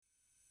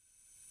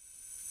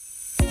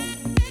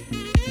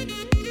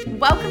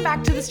Welcome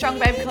back to the Strong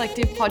Babe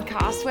Collective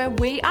podcast, where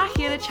we are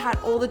here to chat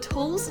all the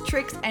tools,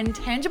 tricks, and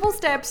tangible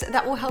steps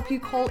that will help you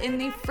call in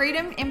the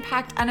freedom,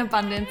 impact, and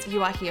abundance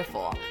you are here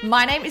for.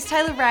 My name is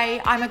Taylor Ray.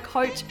 I'm a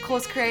coach,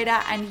 course creator,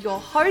 and your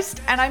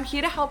host, and I'm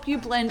here to help you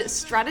blend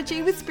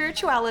strategy with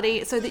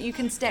spirituality so that you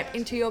can step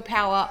into your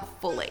power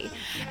fully.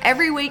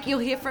 Every week, you'll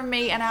hear from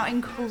me and our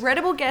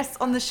incredible guests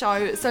on the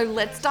show, so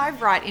let's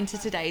dive right into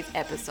today's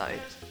episode.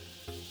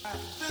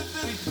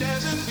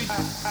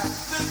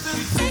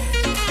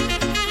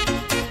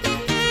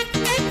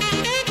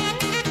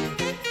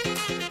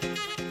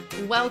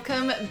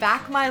 Welcome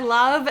back, my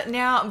love.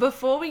 Now,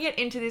 before we get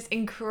into this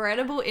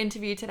incredible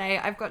interview today,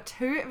 I've got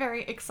two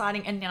very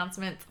exciting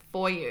announcements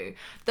for you.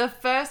 The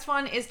first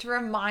one is to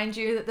remind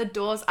you that the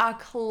doors are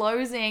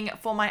closing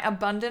for my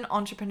Abundant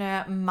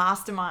Entrepreneur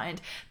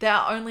Mastermind. There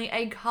are only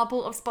a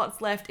couple of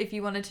spots left if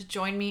you wanted to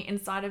join me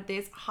inside of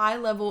this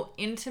high-level,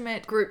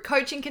 intimate group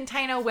coaching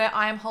container where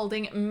I am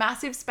holding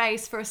massive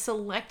space for a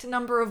select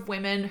number of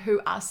women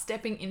who are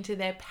stepping into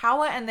their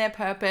power and their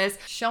purpose,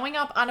 showing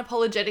up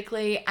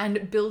unapologetically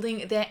and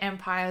building their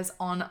empires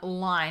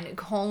online,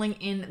 calling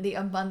in the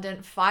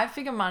abundant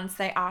 5-figure months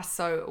they are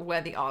so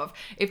worthy of.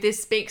 If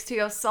this speaks to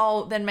your soul,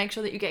 then make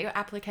sure that you get your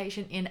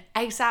application in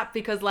ASAP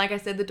because, like I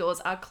said, the doors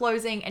are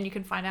closing, and you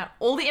can find out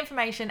all the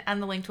information and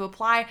the link to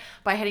apply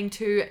by heading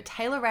to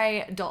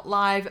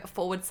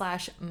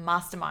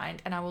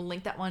taylorray.live/mastermind, and I will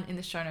link that one in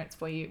the show notes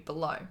for you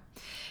below.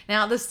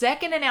 Now, the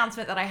second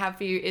announcement that I have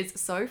for you is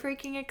so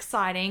freaking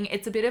exciting.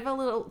 It's a bit of a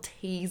little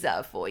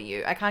teaser for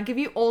you. I can't give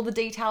you all the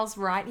details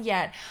right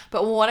yet,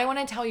 but what I want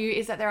to tell you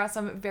is that there are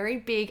some very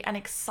big and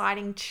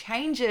exciting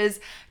changes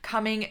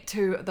coming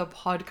to the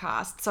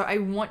podcast. So I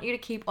want you to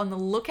keep on the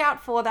lookout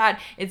for that.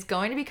 It's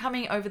going to be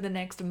coming over the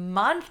next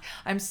month.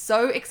 I'm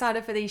so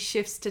excited for these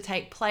shifts to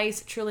take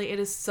place. Truly, it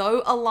is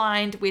so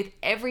aligned with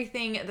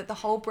everything that the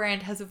whole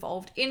brand has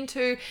evolved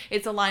into.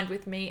 It's aligned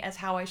with me as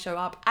how I show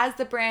up as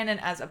the brand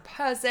and as a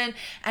person.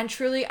 And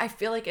truly, I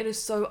feel like it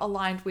is so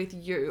aligned with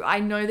you. I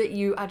know that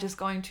you are just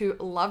going to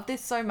love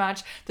this so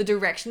much. The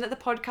direction that the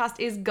podcast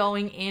is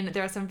going in,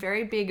 there are some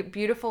very big,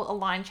 beautiful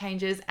aligned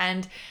changes,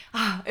 and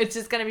it's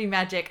just going to be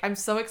magic. I'm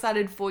so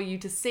excited for you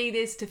to see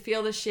this, to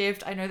feel the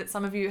shift. I know that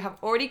some of you have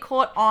already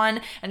caught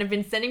on and have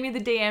been sending me the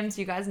DMs.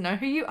 You guys know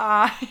who you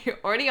are. You're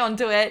already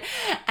onto it.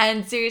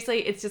 And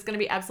seriously, it's just going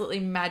to be absolutely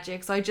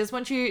magic. So I just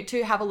want you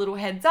to have a little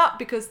heads up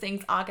because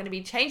things are going to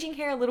be changing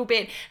here a little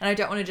bit, and I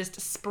don't want to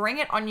just spring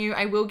it on you.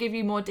 I will give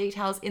you more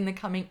details in the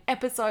coming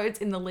episodes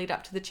in the lead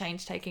up to the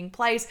change taking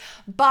place,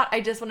 but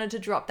I just wanted to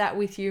drop that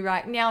with you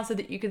right now so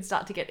that you can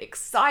start to get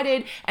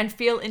excited and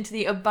feel into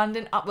the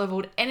abundant,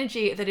 up-leveled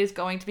energy that is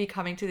going to be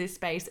coming to this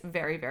space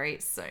very, very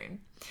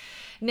soon.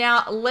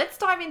 Now, let's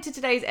dive into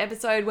today's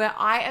episode where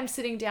I am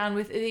sitting down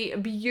with the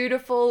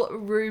beautiful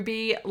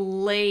Ruby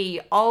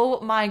Lee.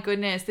 Oh my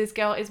goodness, this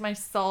girl is my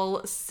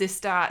soul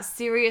sister.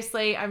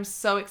 Seriously, I'm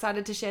so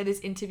excited to share this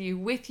interview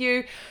with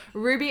you.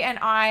 Ruby and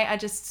I are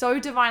just so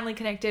divinely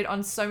connected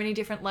on so many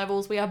different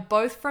levels. We are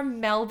both from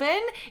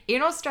Melbourne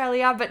in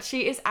Australia, but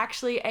she is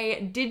actually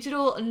a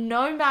digital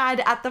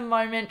nomad at the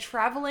moment,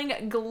 traveling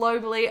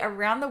globally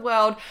around the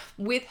world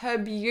with her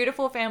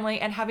beautiful family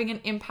and having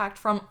an impact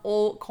from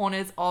all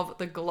corners of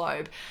the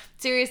globe.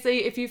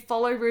 Seriously, if you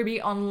follow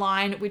Ruby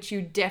online, which you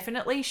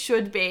definitely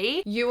should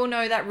be, you will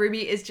know that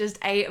Ruby is just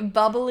a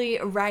bubbly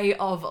ray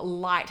of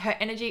light. Her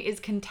energy is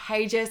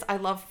contagious. I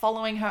love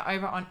following her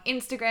over on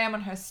Instagram,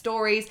 on her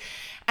stories,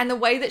 and the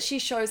way that she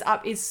shows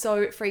up is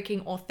so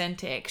freaking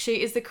authentic.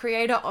 She is the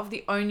creator of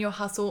the Own Your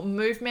Hustle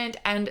movement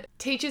and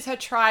teaches her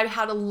tribe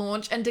how to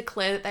launch and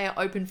declare that they are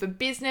open for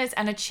business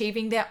and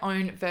achieving their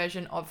own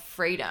version of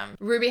freedom.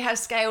 Ruby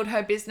has scaled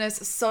her business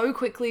so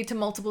quickly to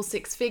multiple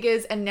 6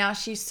 figures, and now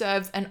she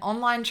serves an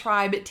online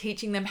tribe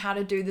teaching them how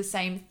to do the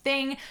same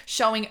thing,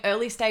 showing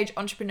early stage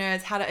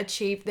entrepreneurs how to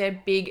achieve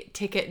their big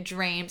ticket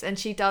dreams. And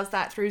she does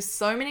that through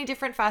so many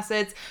different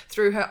facets,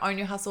 through her Own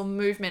Your Hustle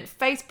movement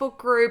Facebook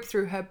group,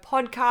 through her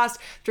podcast,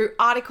 through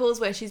articles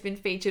where she's been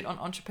featured on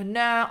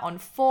Entrepreneur, on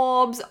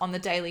Forbes, on the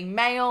Daily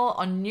Mail,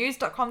 on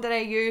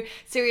news.com.au.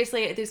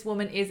 Seriously, this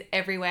woman is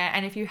everywhere.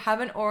 And if you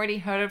haven't already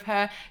heard of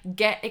her,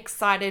 get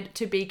excited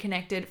to be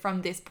connected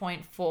from this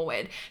point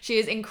forward. She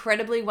is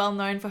incredibly well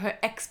known for her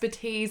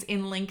expertise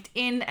in LinkedIn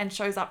and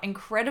shows up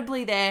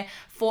incredibly there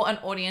for an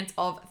audience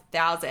of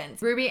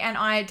thousands. Ruby and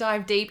I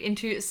dive deep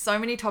into so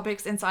many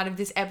topics inside of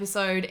this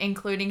episode,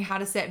 including how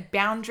to set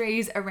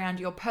boundaries around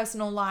your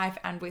personal life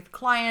and with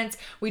clients.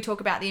 We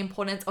talk about the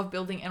importance of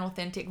building an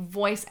authentic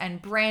voice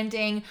and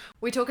branding.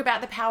 We talk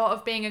about the power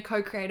of being a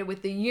co-creator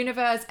with the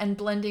universe and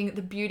blending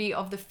the beauty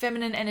of the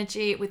feminine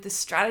energy with the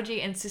strategy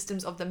and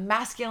systems of the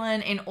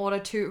masculine in order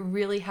to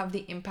really have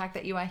the impact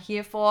that you are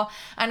here for.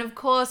 And of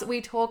course, we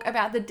talk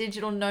about the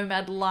digital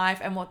nomad life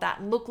and what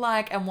that looked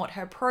like and what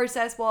her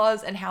process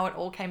was and how it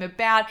all came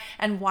about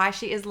and why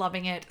she is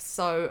loving it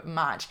so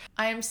much.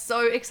 I am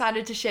so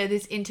excited to share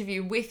this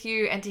interview with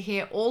you and to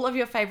hear all of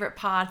your favorite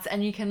parts,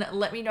 and you can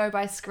let me know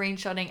by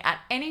screenshotting at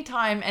any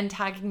time and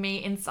tagging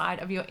me inside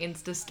of your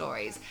Insta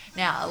stories.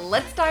 Now,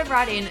 let's dive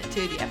right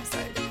into the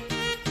episode.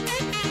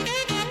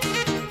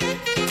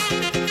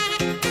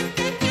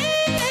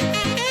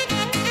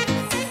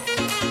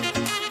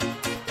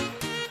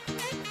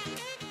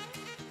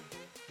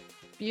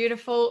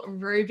 Beautiful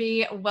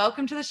Ruby,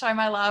 welcome to the show,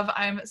 my love.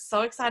 I'm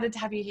so excited to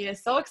have you here.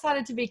 So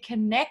excited to be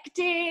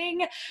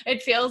connecting.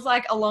 It feels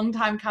like a long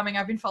time coming.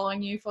 I've been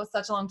following you for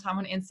such a long time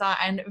on Insta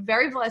and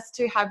very blessed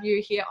to have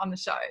you here on the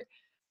show.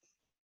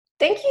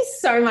 Thank you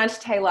so much,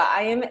 Taylor.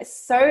 I am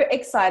so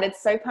excited,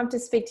 so pumped to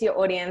speak to your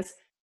audience.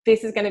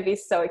 This is going to be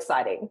so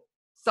exciting.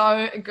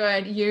 So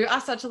good. You are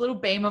such a little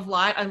beam of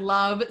light. I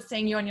love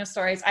seeing you on your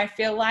stories. I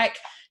feel like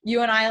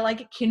you and I are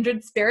like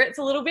kindred spirits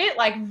a little bit,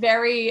 like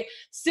very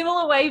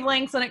similar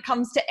wavelengths when it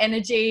comes to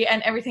energy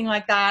and everything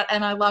like that.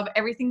 And I love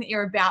everything that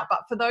you're about.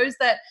 But for those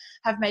that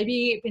have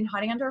maybe been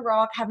hiding under a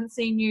rock, haven't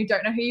seen you,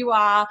 don't know who you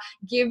are,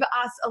 give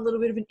us a little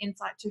bit of an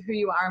insight to who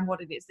you are and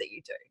what it is that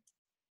you do.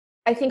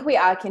 I think we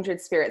are kindred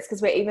spirits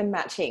because we're even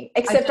matching,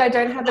 except I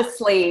don't have a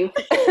sleeve.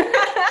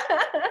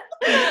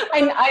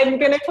 I'm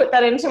going to put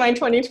that into my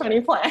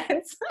 2020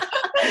 plans.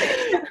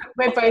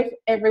 We're both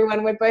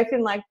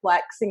in like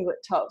black singlet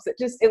tops.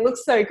 It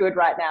looks so good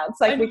right now. It's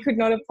like we could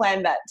not have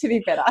planned that to be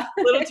better.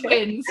 Little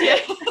twins, yeah.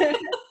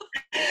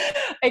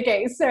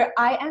 Okay, so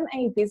I am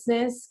a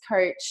business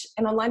coach,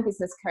 an online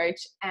business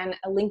coach, and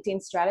a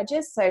LinkedIn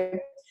strategist. So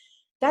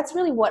that's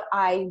really what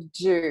I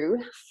do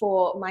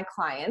for my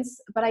clients.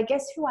 But I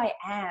guess who I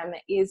am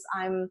is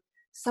I'm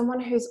someone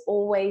who's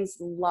always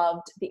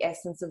loved the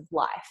essence of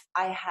life.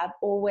 I have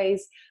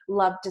always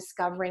loved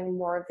discovering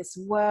more of this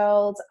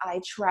world. I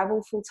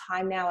travel full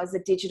time now as a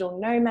digital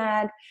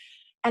nomad,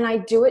 and I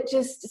do it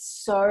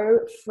just so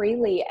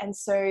freely. And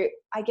so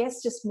I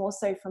guess just more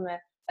so from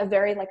a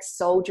very like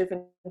soul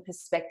driven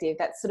perspective.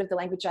 That's sort of the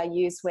language I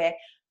use, where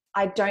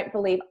I don't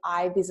believe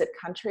I visit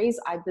countries.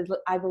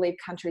 I believe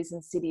countries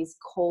and cities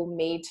call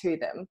me to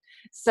them.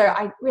 So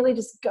I really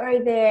just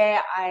go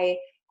there. I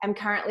am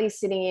currently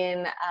sitting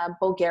in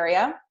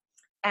Bulgaria,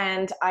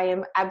 and I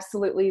am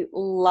absolutely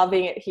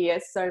loving it here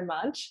so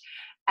much.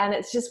 And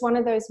it's just one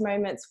of those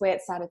moments where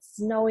it started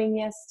snowing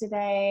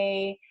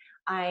yesterday.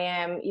 I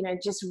am,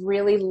 just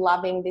really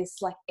loving this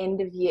like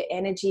end of year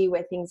energy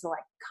where things are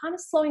like kind of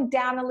slowing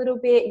down a little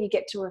bit. You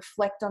get to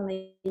reflect on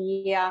the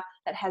year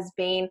that has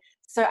been.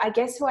 So I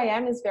guess who I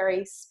am is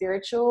very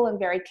spiritual and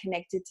very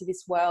connected to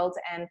this world.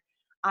 And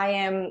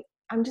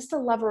I'm just a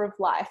lover of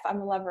life. I'm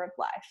a lover of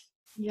life.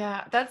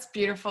 Yeah, that's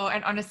beautiful.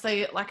 And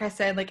honestly, like I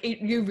said,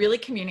 you really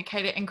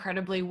communicate it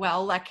incredibly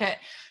well. Like it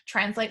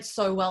translates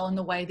so well in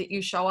the way that you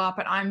show up.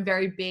 And I'm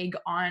very big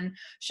on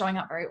showing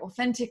up very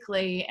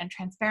authentically and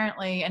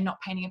transparently and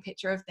not painting a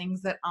picture of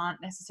things that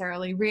aren't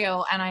necessarily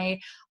real. And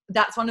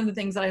that's one of the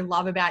things that I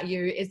love about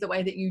you is the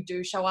way that you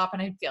do show up.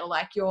 And I feel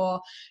like you're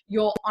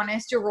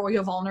honest, you're raw,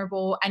 you're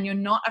vulnerable, and you're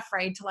not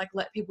afraid to like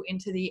let people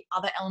into the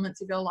other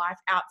elements of your life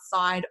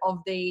outside of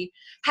the,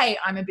 hey,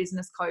 I'm a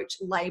business coach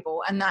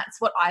label. And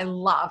that's what I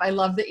love. I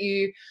love that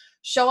you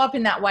show up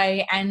in that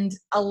way and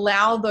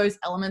allow those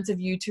elements of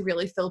you to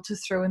really filter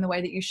through in the way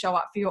that you show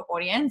up for your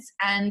audience.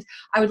 And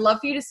I would love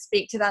for you to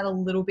speak to that a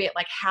little bit,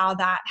 like how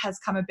that has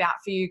come about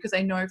for you, because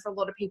I know for a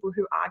lot of people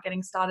who are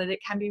getting started, it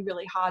can be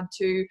really hard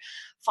to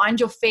find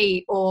your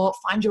feet or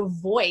find your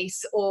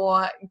voice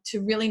or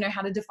to really know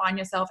how to define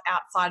yourself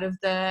outside of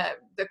the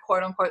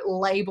quote unquote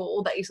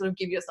label that you sort of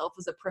give yourself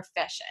as a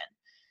profession.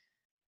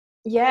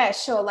 Yeah,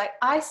 sure. Like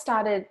I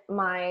started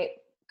my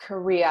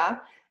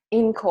career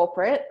in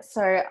corporate.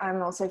 So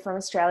I'm also from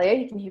Australia.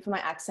 You can hear from my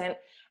accent.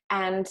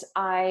 And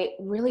I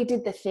really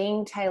did the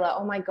thing, Taylor.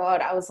 Oh my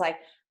God. I was like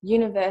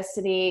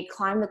university,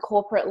 climbed the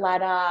corporate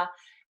ladder.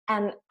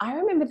 And I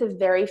remember the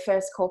very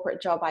first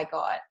corporate job I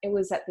got. It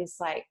was at this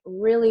like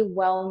really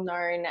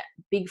well-known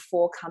Big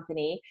Four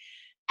company.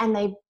 And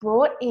they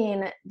brought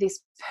in this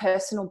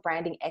personal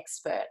branding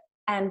expert.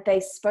 And they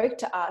spoke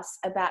to us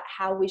about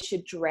how we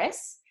should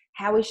dress,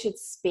 how we should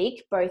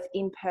speak both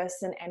in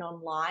person and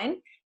online,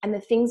 and the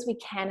things we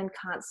can and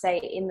can't say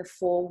in the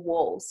four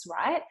walls,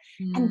 right?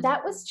 And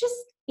that was just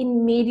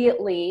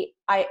immediately,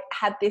 I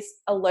had this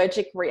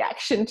allergic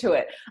reaction to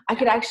it. I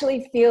could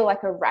actually feel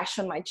like a rash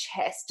on my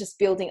chest just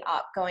building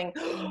up, going,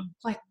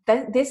 like,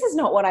 this is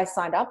not what I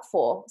signed up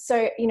for.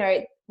 So,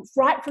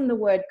 right from the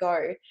word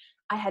go,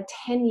 I had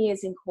 10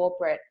 years in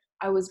corporate.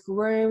 I was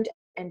groomed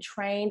and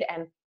trained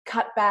and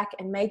cut back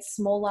and made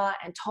smaller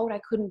and told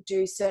I couldn't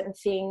do certain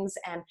things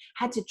and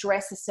had to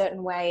dress a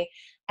certain way.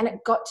 And it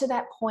got to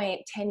that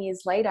point 10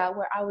 years later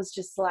where I was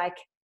just like,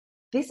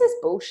 this is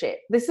bullshit.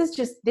 This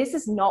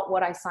is not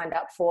what I signed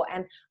up for.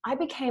 And I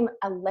became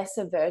a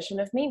lesser version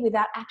of me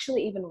without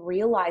actually even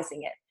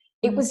realizing it.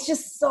 It was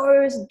just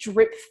so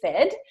drip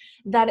fed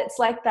that it's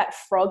like that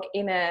frog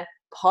in a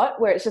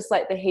pot where it's just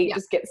like the heat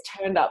just gets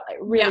turned up like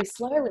really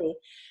slowly.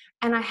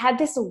 And I had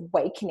this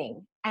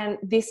awakening, and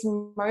this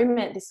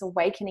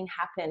awakening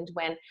happened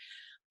when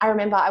I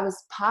remember I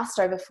was passed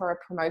over for a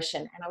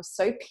promotion, and I was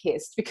so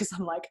pissed because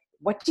I'm like,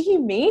 what do you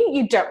mean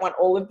you don't want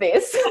all of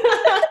this?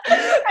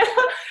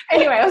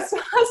 Anyway, I was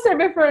passed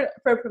over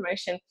for a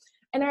promotion,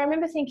 and I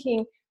remember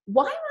thinking,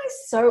 why am I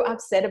so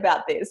upset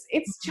about this?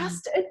 It's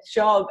just a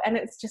job and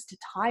it's just a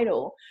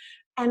title.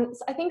 And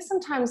I think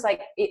sometimes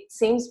like it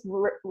seems,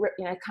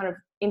 kind of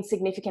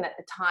insignificant at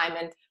the time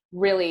and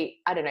really,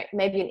 I don't know,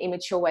 maybe an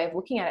immature way of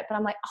looking at it. But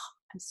I'm like, oh,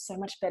 I'm so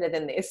much better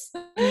than this.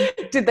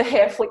 Did the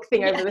hair flick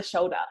thing over the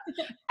shoulder.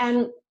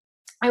 And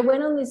I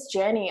went on this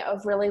journey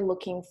of really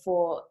looking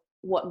for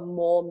what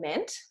more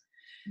meant.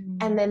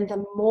 And then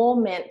the more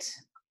meant,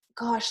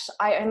 gosh,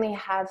 I only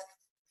have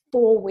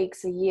 4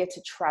 weeks a year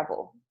to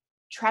travel.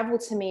 Travel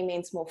to me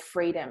means more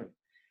freedom.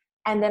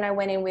 And then I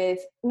went in with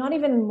not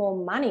even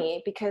more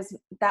money, because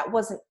that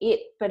wasn't it,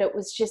 but it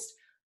was just,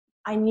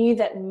 I knew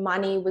that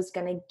money was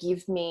going to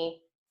give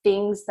me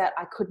things that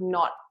I could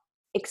not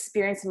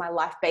experience in my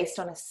life based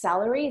on a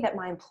salary that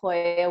my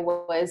employer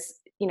was,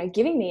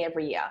 giving me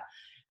every year.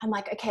 I'm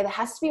like, okay, there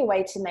has to be a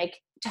way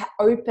to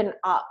open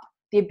up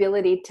the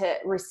ability to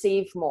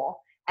receive more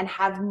and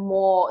have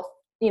more,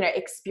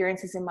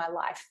 experiences in my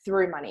life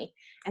through money.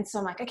 And so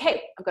I'm like,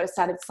 okay, I've got to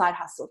start a side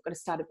hustle. I've got to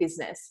start a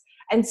business.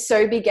 And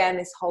so began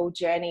this whole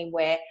journey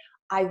where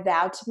I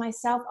vowed to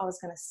myself I was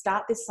going to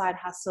start this side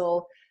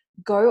hustle,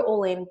 go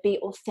all in, be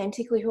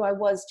authentically who I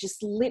was,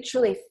 just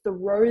literally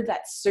throw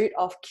that suit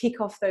off,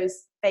 kick off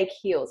those fake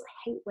heels.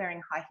 I hate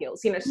wearing high heels,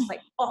 just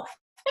like off.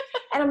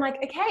 And I'm like,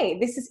 okay,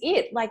 this is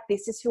it. Like,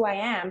 this is who I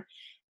am.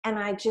 And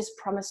I just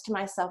promised to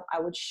myself I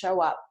would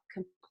show up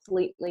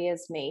completely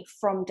as me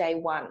from day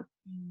one,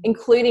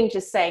 including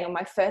just saying on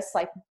my first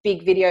like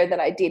big video that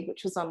I did,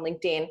 which was on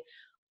LinkedIn,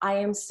 I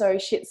am so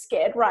shit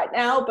scared right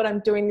now, but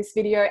I'm doing this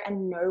video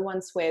and no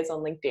one swears on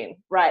LinkedIn,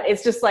 right?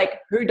 It's just like,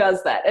 who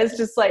does that? It's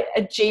just like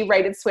a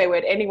G-rated swear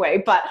word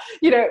anyway. But,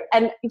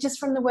 and just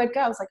from the word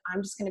go, I was like,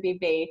 I'm just going to be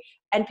me.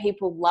 And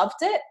people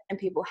loved it and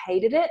people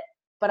hated it.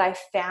 But I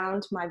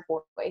found my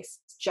voice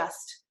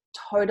just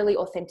totally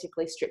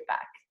authentically stripped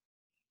back.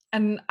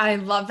 And I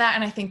love that.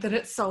 And I think that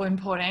it's so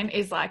important,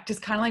 is like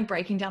just kind of like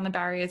breaking down the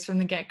barriers from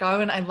the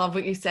get-go. And I love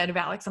what you said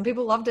about like some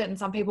people loved it and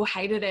some people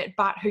hated it,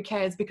 but who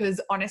cares?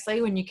 Because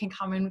honestly, when you can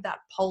come in with that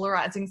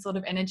polarizing sort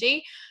of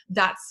energy,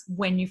 that's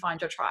when you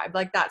find your tribe.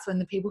 Like that's when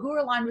the people who are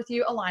aligned with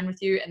you,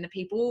 and the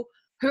people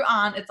who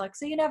aren't, it's like,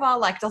 see you never,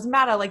 like, doesn't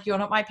matter, like you're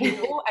not my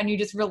people. And you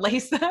just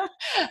release them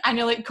and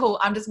you're like, cool,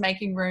 I'm just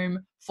making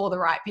room for the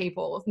right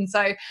people. And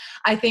so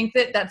I think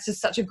that that's just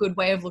such a good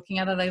way of looking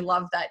at it. I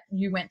love that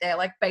you went there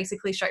like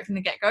basically straight from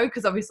the get-go,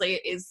 because obviously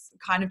it is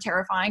kind of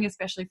terrifying,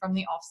 especially from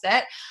the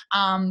offset.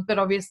 But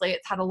obviously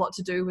it's had a lot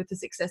to do with the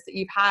success that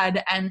you've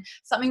had. And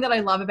something that I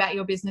love about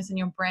your business and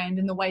your brand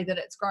and the way that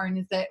it's grown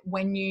is that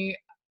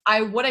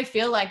what I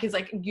feel like is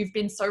like you've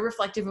been so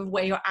reflective of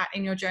where you're at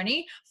in your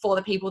journey for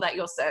the people that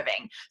you're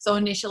serving. So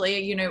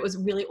initially, it was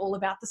really all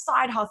about the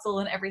side hustle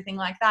and everything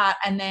like that.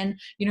 And then,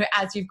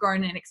 as you've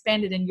grown and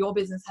expanded and your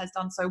business has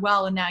done so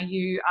well, and now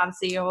you are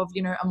the CEO of,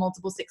 a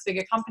multiple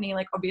 6-figure company,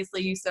 like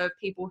obviously you serve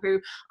people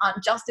who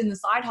aren't just in the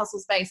side hustle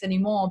space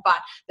anymore, but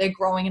they're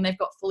growing and they've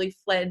got fully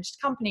fledged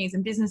companies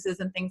and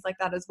businesses and things like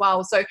that as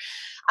well. So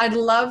I'd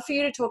love for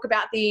you to talk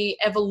about the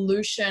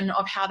evolution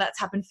of how that's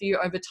happened for you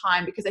over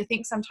time, because I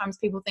think sometimes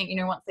people think,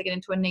 once they get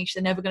into a niche,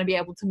 they're never going to be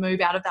able to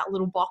move out of that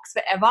little box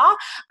forever.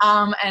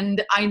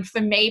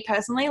 For me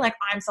personally, like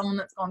I'm someone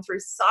that's gone through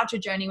such a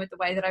journey with the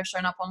way that I've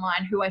shown up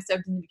online. Who I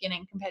served in the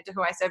beginning compared to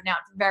who I serve now,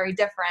 it's very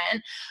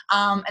different.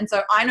 And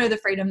so I know the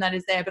freedom that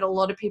is there, but a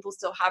lot of people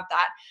still have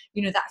that,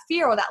 that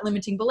fear or that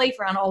limiting belief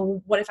around,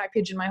 oh, what if I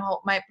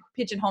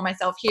pigeonhole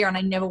myself here and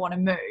I never want to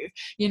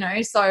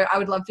move, so I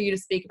would love for you to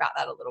speak about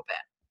that a little bit.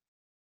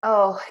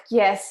 Oh,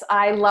 yes.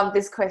 I love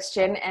this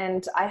question.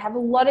 And I have a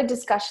lot of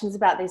discussions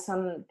about this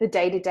on the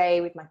day-to-day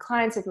with my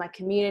clients, with my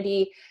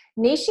community.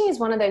 Niching is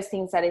one of those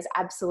things that is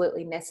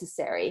absolutely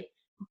necessary.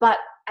 But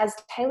as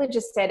Taylor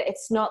just said,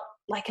 it's not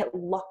like it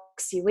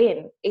locks you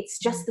in. It's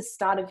just the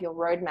start of your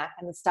roadmap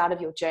and the start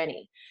of your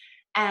journey.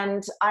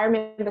 And I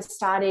remember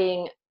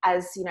starting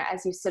as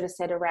you sort of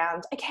said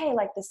around, okay,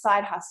 like the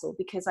side hustle,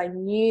 because I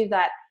knew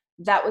that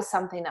was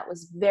something that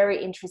was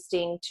very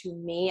interesting to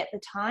me at the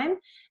time.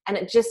 And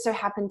it just so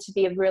happened to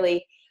be a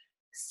really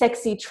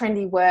sexy,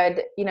 trendy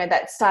word,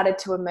 that started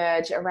to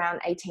emerge around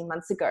 18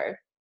 months ago.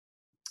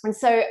 And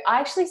so I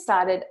actually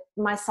started,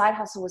 my side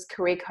hustle was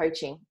career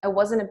coaching. It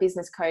wasn't a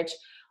business coach.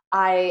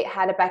 I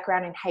had a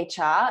background in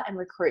HR and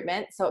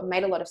recruitment. So it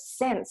made a lot of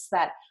sense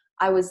that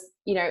I was,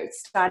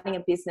 starting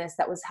a business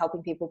that was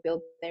helping people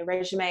build their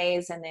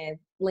resumes and their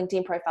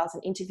LinkedIn profiles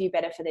and interview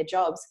better for their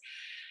jobs.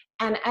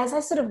 And as I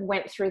sort of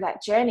went through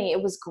that journey,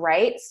 it was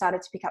great.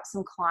 Started to pick up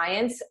some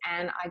clients,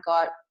 and I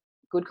got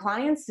good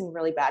clients and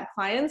really bad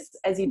clients,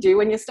 as you do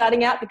when you're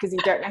starting out, because you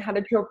don't know how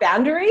to draw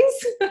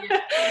boundaries.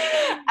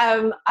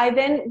 I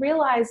then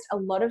realized a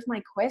lot of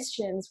my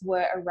questions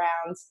were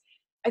around,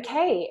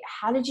 okay,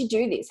 how did you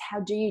do this? How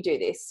do you do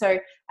this? So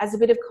as a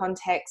bit of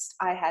context,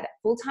 I had a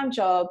full-time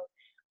job.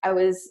 I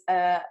was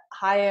a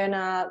high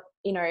earner,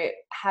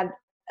 had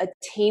a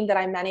team that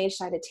I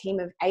managed. I had a team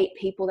of 8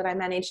 people that I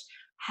managed,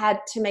 had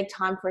to make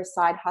time for a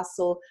side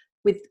hustle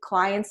with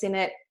clients in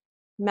it,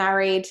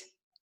 married,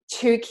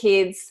 2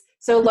 kids,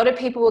 So a lot of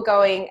people were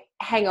going,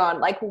 hang on,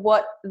 like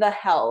what the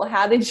hell?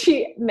 How did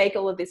you make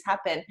all of this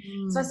happen?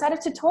 So I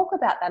started to talk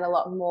about that a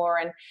lot more,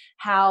 and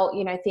how,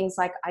 you know, things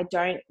like I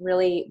don't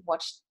really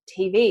watch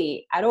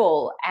TV at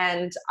all.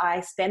 And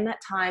I spend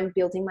that time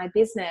building my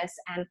business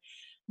and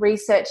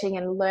researching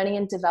and learning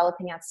and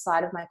developing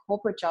outside of my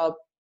corporate job.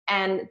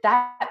 And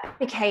that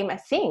became a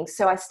thing.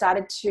 So I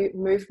started to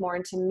move more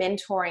into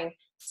mentoring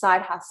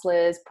side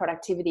hustlers,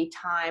 productivity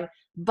time,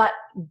 but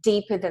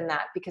deeper than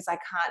that, because I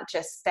can't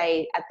just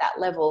stay at that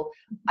level.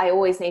 I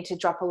always need to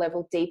drop a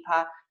level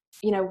deeper.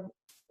 You know,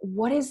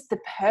 what is the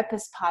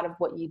purpose part of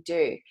what you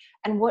do,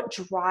 and what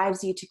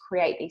drives you to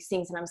create these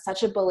things? And I'm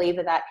such a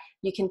believer that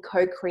you can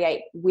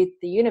co-create with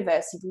the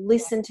universe. You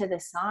listen to the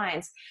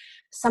signs.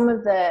 Some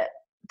of the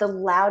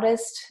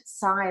loudest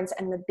signs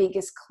and the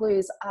biggest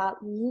clues are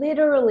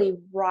literally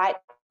right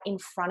in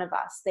front of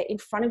us. They're in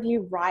front of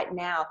you right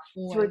now,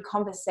 through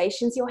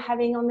conversations you're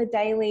having on the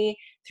daily,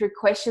 through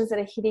questions that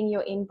are hitting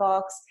your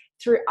inbox,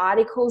 through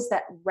articles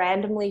that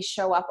randomly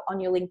show up on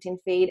your LinkedIn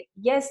feed.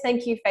 Yes,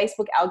 thank you,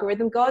 Facebook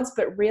algorithm gods,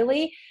 but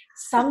really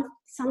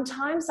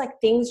sometimes like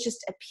things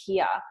just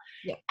appear.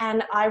 Yeah.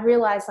 And I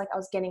realized like I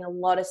was getting a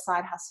lot of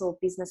side hustle,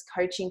 business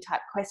coaching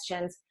type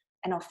questions,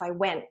 and off I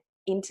went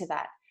into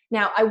that.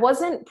 Now, I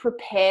wasn't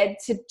prepared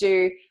to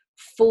do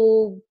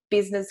full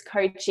business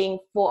coaching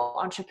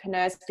for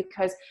entrepreneurs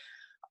because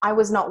I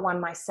was not one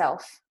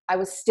myself. I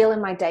was still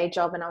in my day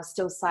job and I was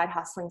still side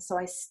hustling. So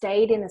I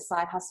stayed in the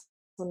side hustle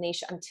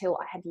niche until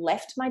I had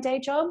left my day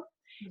job.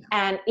 Yeah.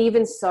 And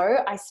even so,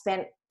 I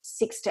spent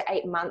 6 to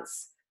 8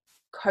 months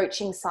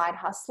coaching side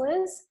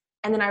hustlers.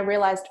 And then I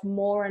realized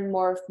more and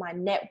more of my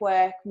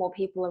network, more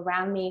people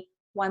around me,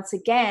 once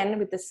again,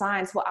 with the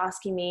signs, were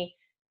asking me,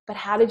 but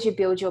how did you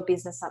build your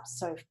business up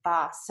so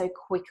fast, so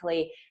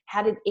quickly?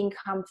 How did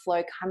income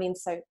flow come in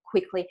so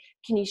quickly?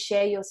 Can you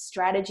share your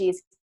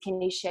strategies? Can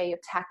you share your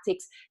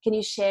tactics? Can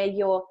you share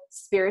your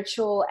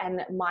spiritual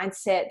and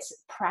mindset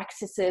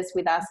practices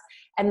with us?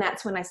 And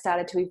that's when I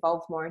started to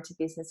evolve more into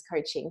business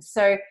coaching.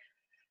 So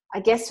I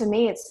guess for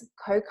me, it's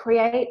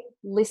co-create,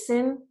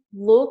 listen,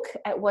 look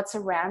at what's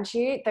around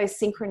you. Those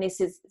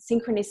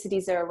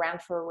synchronicities are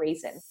around for a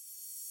reason.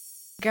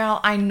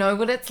 Girl, I know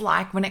what it's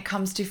like when it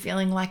comes to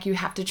feeling like you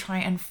have to try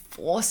and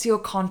force your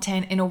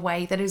content in a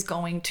way that is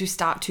going to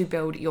start to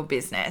build your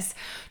business.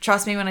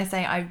 Trust me when I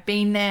say I've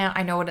been there.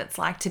 I know what it's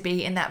like to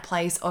be in that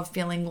place of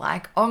feeling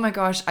like, oh my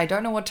gosh, I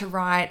don't know what to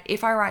write.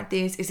 If I write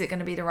this, is it going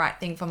to be the right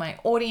thing for my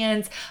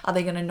audience? Are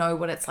they going to know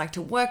what it's like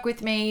to work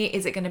with me?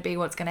 Is it going to be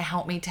what's going to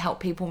help me to help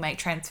people make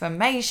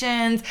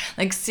transformations?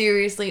 Like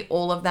seriously,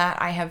 all of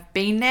that. I have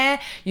been there.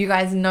 You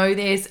guys know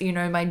this, you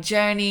know my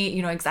journey,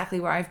 you know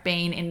exactly where I've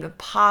been in the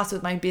past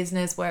with my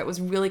business, where it was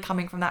really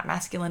coming from that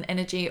masculine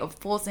energy of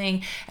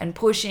forcing and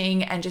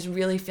pushing and just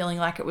really feeling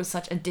like it was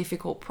such a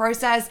difficult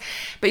process.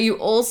 But you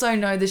also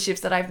know the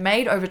shifts that I've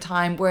made over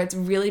time, where it's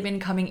really been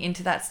coming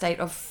into that state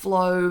of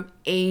flow,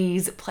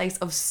 ease, place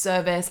of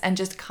service, and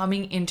just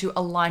coming into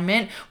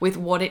alignment with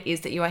what it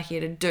is that you are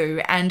here to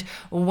do. And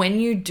when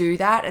you do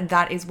that,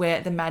 that is where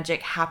the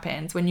magic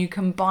happens. When you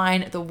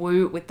combine the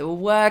woo with the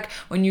work,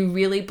 when you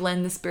really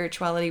blend the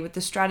spirituality with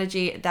the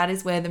strategy, that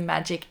is where the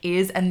magic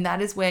is. And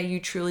that is where you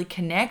truly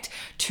connect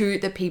to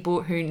the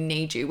people who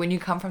need you. When you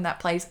come from that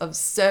place of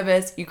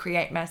service, you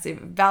create massive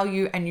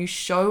value and you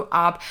show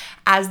up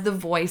as the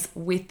voice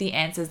with the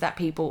answers that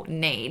people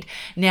need.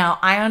 Now,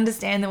 I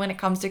understand that when it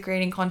comes to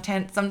creating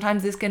content,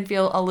 sometimes this can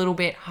feel a little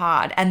bit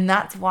hard. And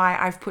that's why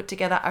I've put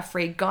together a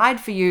free guide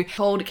for you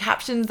called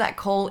Captions That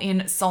Call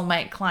in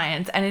Soulmate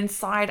Clients. And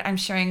inside, I'm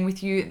sharing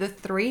with you the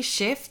 3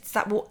 shifts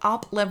that will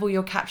up level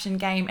your caption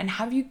game and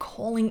have you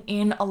calling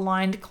in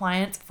aligned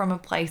clients from a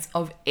place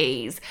of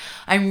ease.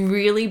 I'm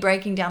really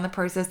breaking down the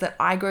process that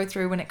I go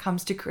through when it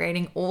comes to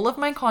creating all of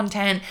my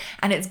content,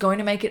 and it's going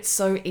to make it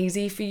so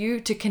easy for you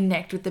to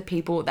connect with the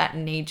people that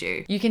need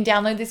you. You can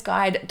download this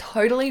guide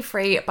totally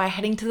free by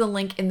heading to the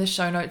link in the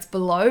show notes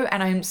below,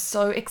 and I'm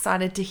so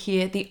excited to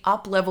hear the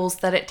up levels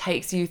that it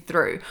takes you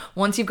through.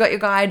 Once you've got your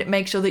guide,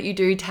 make sure that you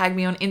do tag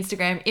me on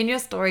Instagram in your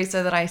story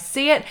so that I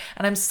see it,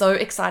 and I'm so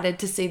excited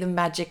to see the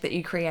magic that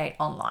you create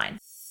online.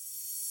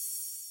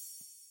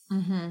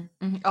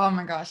 Oh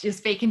my gosh, you're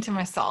speaking to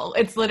my soul.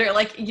 It's literally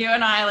like you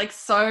and I, like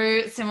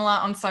so similar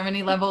on so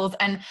many levels.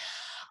 And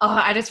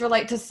I just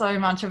relate to so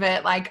much of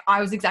it. Like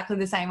I was exactly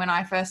the same when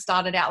I first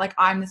started out. Like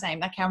I'm the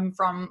same. I come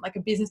from like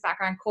a business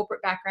background,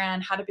 corporate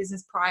background, had a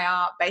business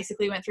prior,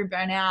 basically went through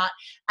burnout.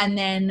 And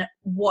then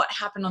what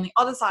happened on the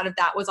other side of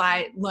that was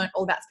I learned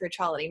all about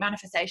spirituality,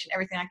 manifestation,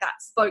 everything like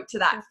that. Spoke to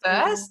that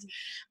first.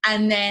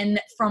 And then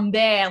from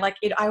there, like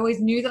I always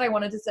knew that I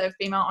wanted to serve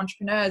female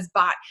entrepreneurs,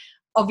 but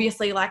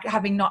obviously, like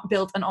having not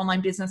built an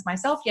online business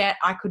myself yet,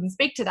 I couldn't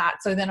speak to that.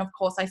 So then of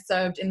course I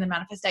served in the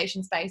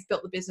manifestation space,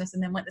 built the business,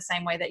 and then went the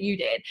same way that you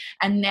did.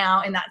 And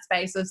now in that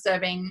space of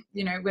serving,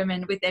 you know,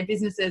 women with their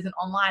businesses and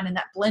online, and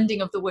that blending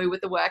of the woo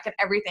with the work and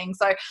everything.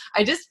 So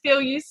I just feel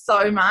you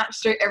so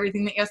much through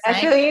everything that you're saying. I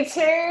feel you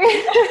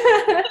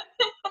too.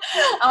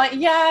 I'm like,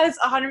 yes,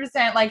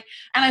 100%. Like,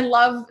 and I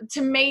love,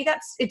 to me,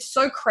 it's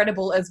so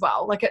credible as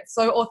well. Like, it's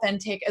so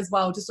authentic as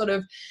well to sort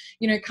of,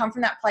 come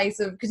from that place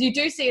of, because you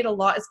do see it a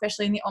lot,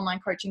 especially in the online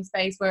coaching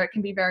space, where it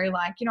can be very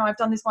like, I've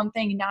done this one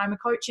thing and now I'm a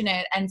coach in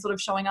it, and sort of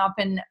showing up,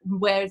 and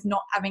whereas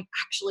not having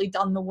actually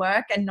done the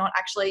work and not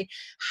actually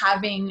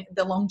having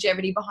the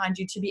longevity behind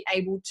you to be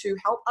able to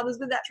help others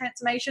with that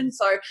transformation.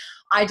 So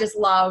I just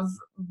love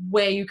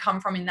where you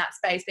come from in that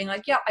space, being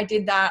like, yeah, I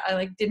did that. I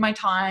like did my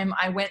time.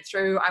 I went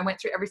through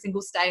every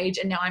single stage,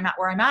 and now I'm at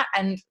where I'm at.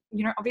 And,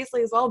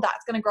 obviously as well,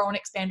 that's going to grow and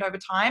expand over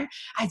time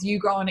as you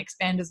grow and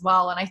expand as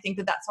well. And I think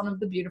that that's one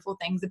of the beautiful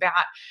things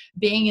about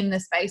being in the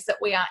space that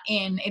we are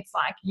in. It's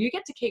like, you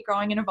get to keep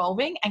growing and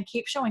evolving and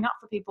keep showing up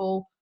for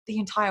people the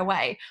entire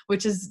way,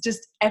 which is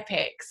just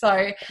epic.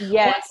 So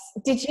yes.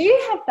 Did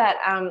you have that,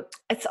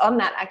 it's on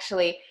that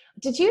actually,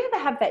 did you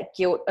ever have that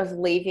guilt of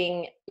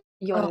leaving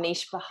your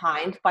niche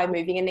behind by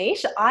moving a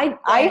niche?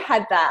 I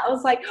had that. I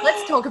was like,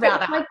 let's talk about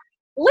that.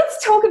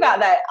 Let's talk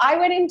about that. I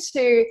went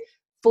into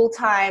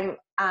full-time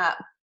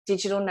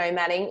digital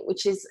nomading,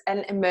 which is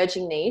an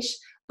emerging niche,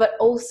 but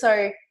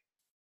also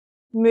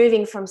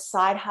moving from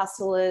side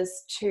hustlers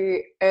to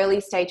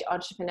early stage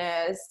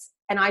entrepreneurs.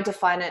 And I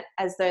define it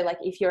as though, like,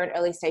 if you're an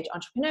early stage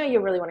entrepreneur,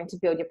 you're really wanting to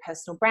build your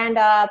personal brand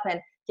up and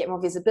get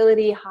more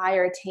visibility,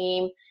 hire a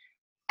team.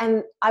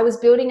 And I was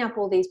building up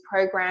all these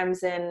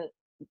programs and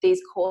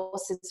these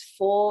courses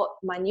for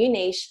my new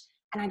niche.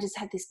 And I just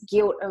had this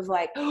guilt of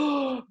like,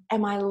 oh,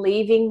 am I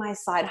leaving my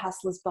side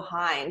hustlers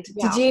behind?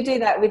 Yeah. Did you do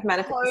that with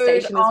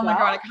manifestation as well? Oh my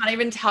God, I can't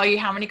even tell you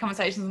how many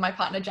conversations with my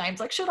partner, James,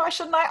 like, should I,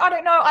 shouldn't I? I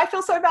don't know. I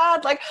feel so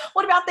bad. Like,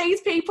 what about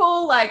these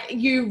people? Like,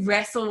 you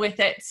wrestle with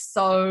it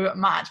so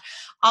much.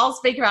 I'll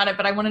speak about it,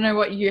 but I want to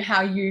know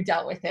how you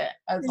dealt with it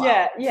as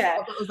well. Yeah.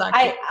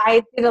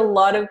 I did a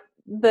lot of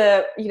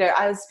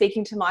I was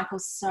speaking to Michael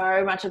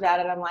so much about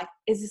it. I'm like,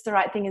 is this the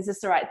right thing? Is this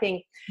the right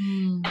thing?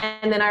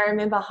 And then I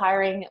remember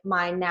hiring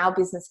my now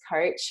business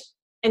coach,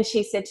 and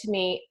she said to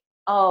me,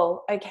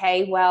 oh,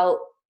 okay,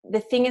 well, the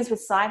thing is with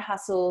side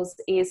hustles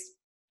is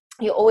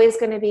you're always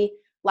going to be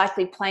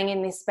likely playing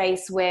in this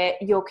space where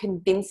you're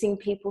convincing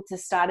people to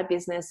start a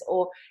business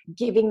or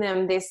giving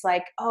them this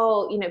like,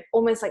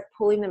 almost like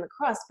pulling them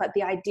across. But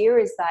the idea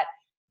is that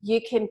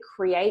you can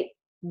create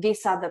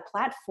this other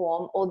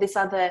platform or this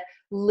other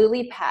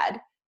lily pad,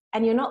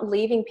 and you're not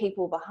leaving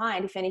people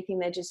behind. If anything,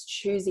 they're just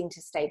choosing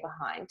to stay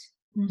behind.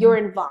 You're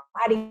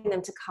inviting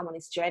them to come on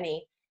this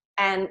journey.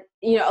 And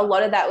a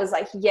lot of that was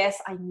like,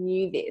 yes, I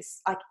knew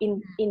this, like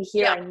in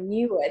here, I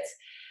knew it,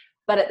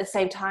 but at the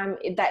same time,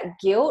 that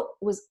guilt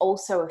was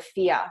also a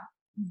fear.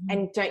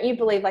 And don't you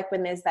believe, like,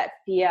 when there's that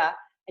fear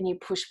and you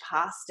push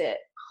past it,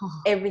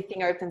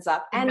 everything opens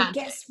up. And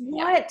guess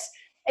what?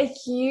 A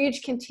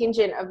huge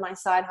contingent of my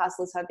side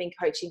hustlers who I've been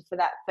coaching for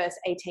that first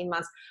 18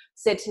 months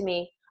said to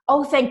me,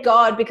 oh, thank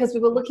God, because we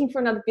were looking for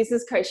another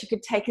business coach who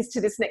could take us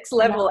to this next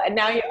level. And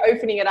now you're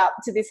opening it up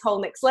to this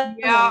whole next level.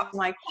 I'm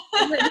like,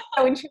 isn't it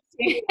so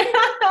interesting?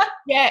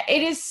 Yeah,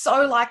 it is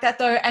so like that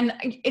though. And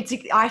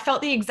I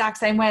felt the exact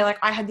same way. Like,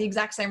 I had the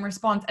exact same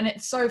response. And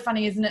it's so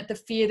funny, isn't it? The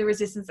fear, the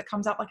resistance that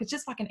comes up, like, it's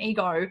just like an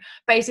ego,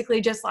 basically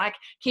just like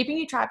keeping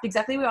you trapped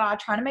exactly where you are,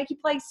 trying to make you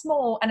play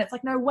small. And it's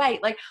like, no,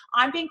 wait, like,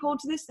 I'm being called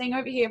to this thing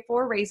over here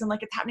for a reason.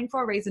 Like, it's happening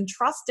for a reason.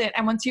 Trust it.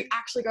 And once you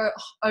actually go,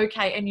 oh,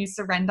 okay, and you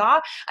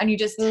surrender and you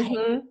just take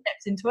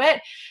steps into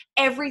it,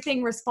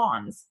 everything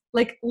responds.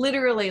 Like,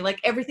 literally,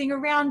 like, everything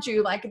around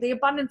you, like the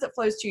abundance that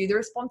flows to you, the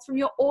response from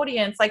your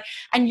audience, like,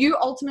 and you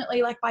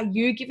ultimately, like, by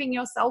you giving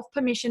yourself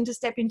permission to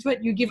step into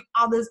it, you give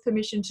others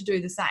permission to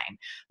do the same.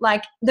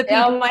 Like, the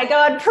people, oh my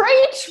God,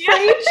 preach.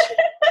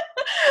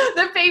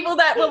 The people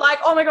that were like,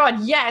 oh my God,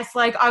 yes,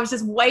 like, I was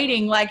just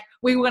waiting, like,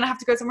 we were going to have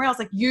to go somewhere else.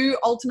 Like, you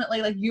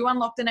ultimately, like, you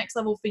unlocked the next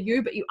level for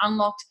you, but you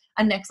unlocked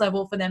a next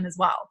level for them as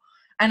well.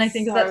 And I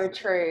think that's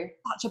true.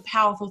 Such a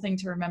powerful thing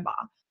to remember.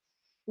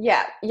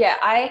 Yeah.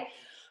 I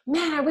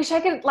wish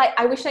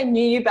I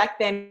knew you back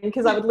then,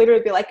 because I would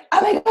literally be like,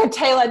 oh my God,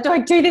 Taylor, do I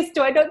do this?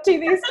 Do I not do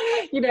this?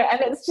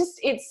 And it's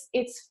just,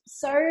 it's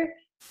so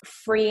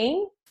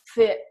freeing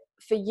for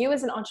you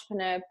as an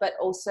entrepreneur, but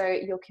also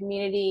your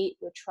community,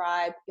 your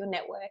tribe, your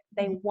network.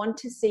 They want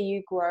to see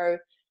you grow.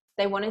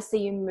 They want to see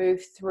you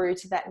move through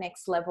to that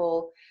next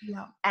level.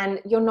 Yeah.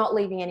 And you're not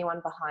leaving anyone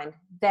behind.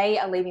 They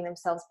are leaving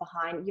themselves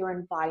behind. You're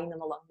inviting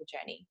them along the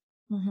journey.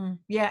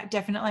 Yeah,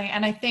 definitely.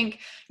 And I think,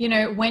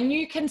 when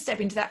you can step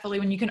into that fully,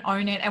 when you can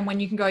own it, and when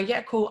you can go,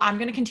 yeah, cool, I'm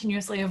going to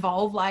continuously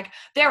evolve. Like,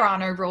 there are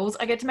no rules.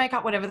 I get to make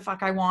up whatever the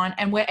fuck I want.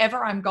 And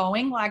wherever I'm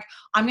going, like,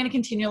 I'm going to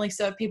continually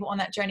serve people on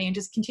that journey and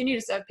just continue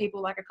to serve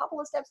people like a couple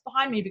of steps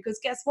behind me, because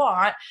guess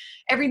what?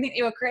 Everything that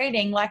you're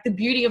creating, like, the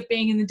beauty of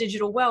being in the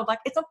digital world, like,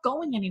 it's not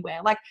going anywhere.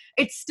 Like,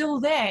 it's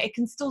still there. It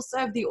can still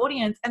serve the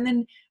audience. And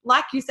then,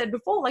 like you said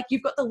before, like,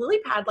 you've got the lily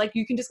pad, like,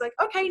 you can just like,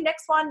 okay,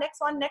 next one.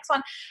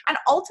 And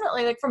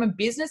ultimately, like, from a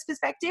business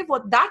perspective,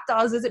 what that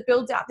does is it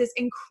builds out this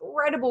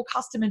incredible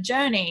customer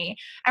journey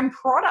and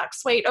product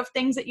suite of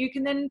things that you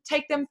can then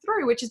take them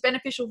through, which is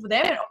beneficial for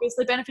them and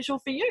obviously beneficial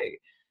for you.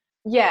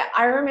 Yeah,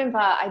 I remember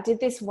I did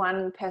this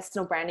one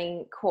personal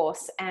branding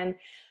course, and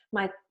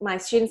my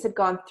students had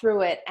gone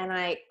through it, and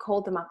I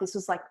called them up. This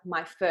was like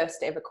my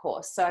first ever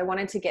course. So I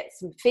wanted to get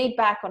some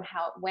feedback on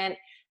how it went.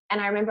 And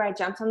I remember I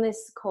jumped on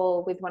this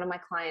call with one of my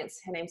clients.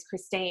 Her name's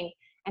Christine.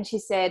 And she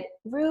said,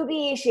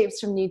 Ruby, she was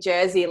from New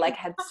Jersey, like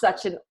had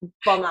such a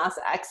bomb ass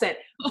accent.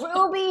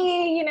 Ruby,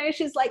 you know,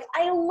 she's like,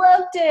 I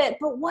loved it,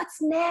 but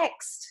what's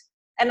next?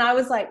 And I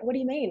was like, what do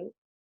you mean?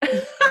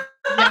 I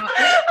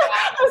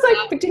was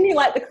like, but didn't you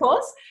like the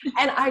course?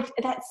 And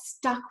that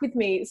stuck with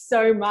me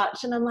so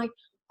much. And I'm like,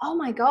 oh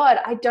my God,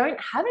 I don't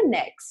have a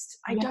next.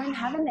 I don't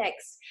have a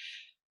next.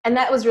 And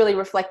that was really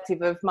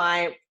reflective of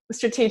my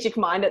strategic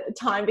mind at the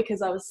time,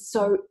 because I was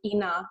so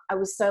inner. I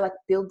was so like,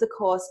 build the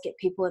course, get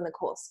people in the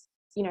course,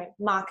 you know,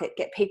 market,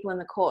 get people in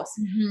the course.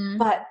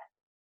 But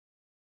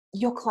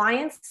your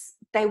clients,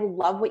 they will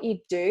love what you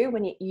do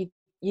when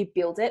you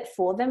build it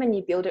for them, and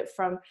you build it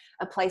from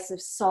a place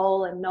of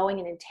soul and knowing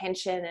and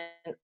intention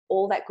and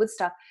all that good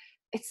stuff.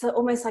 It's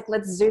almost like,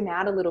 let's zoom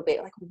out a little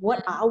bit. Like,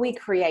 what are we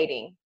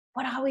creating?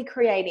 What are we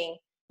creating?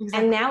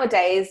 Exactly. And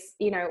nowadays,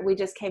 you know,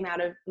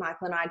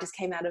 Michael and I just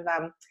came out of,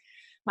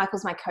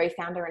 Michael's my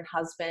co-founder and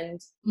husband,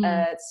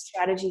 a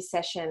strategy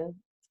session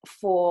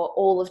for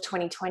all of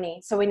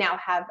 2020. So we now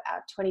have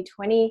our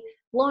 2020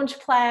 launch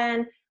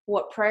plan,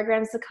 what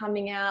programs are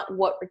coming out,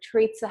 what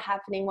retreats are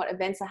happening, what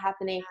events are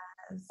happening,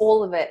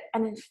 all of it.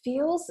 And it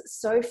feels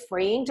so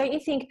freeing. Don't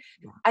you think?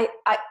 I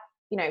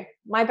you know,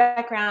 my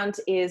background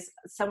is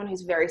someone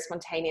who's very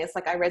spontaneous.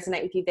 Like, I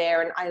resonate with you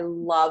there, and I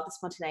love the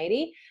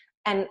spontaneity.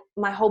 And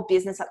my whole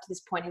business up to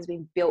this point has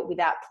been built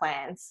without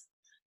plans.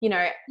 You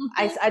know,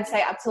 I'd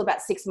say up till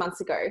about 6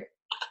 months ago.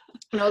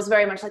 And I was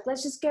very much like,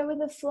 let's just go with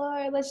the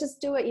flow. Let's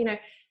just do it, you know.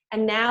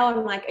 And now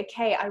I'm like,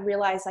 okay, I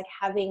realize like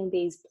having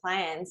these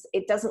plans,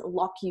 it doesn't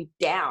lock you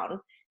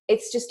down.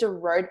 It's just a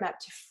roadmap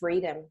to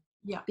freedom.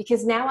 Yeah.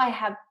 Because now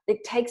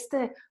it takes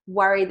the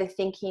worry, the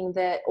thinking,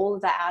 all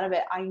of that out of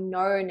it. I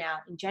know now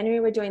in January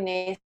we're doing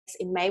this.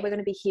 In May we're going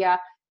to be here.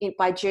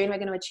 By June we're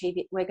going to achieve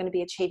it. We're going to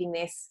be achieving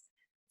this.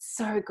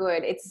 So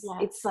good. It's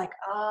like, it's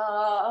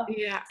awesome.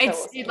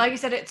 Like you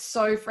said, it's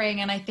so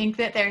freeing. And I think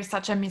that there is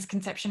such a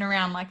misconception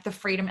around like the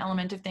freedom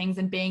element of things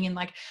and being in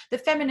like the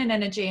feminine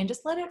energy and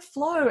just let it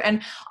flow.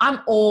 And I'm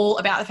all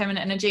about the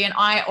feminine energy, and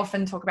I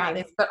often talk about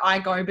this, but I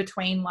go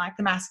between like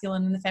the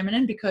masculine and the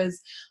feminine,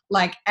 because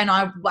like, and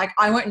I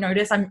won't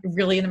notice I'm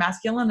really in the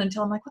masculine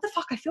until I'm like, what the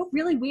fuck, I feel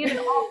really weird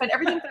and off and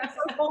everything feels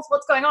so false,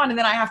 what's going on? And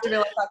then I have to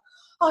realize like,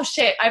 oh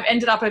shit, I've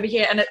ended up over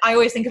here. And I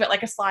always think of it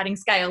like a sliding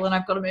scale, and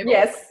I've got to move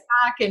it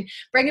back and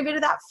bring a bit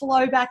of that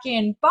flow back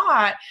in.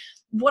 But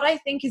what I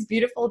think is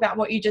beautiful about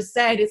what you just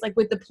said is like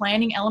with the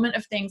planning element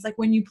of things, like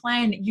when you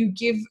plan, you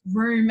give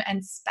room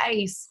and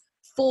space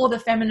for the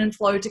feminine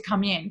flow to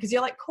come in, because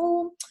you're like,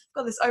 cool, I've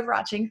got this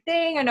overarching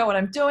thing. I know what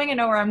I'm doing. I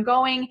know where I'm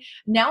going.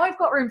 Now I've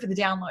got room for the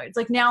downloads.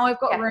 Like now I've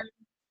got room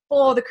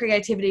for the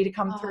creativity to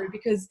come through,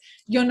 because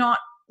you're not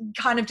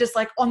kind of just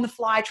like on the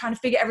fly trying to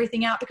figure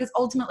everything out, because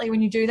ultimately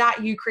when you do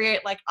that, you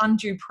create like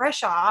undue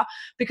pressure,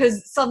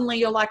 because suddenly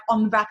you're like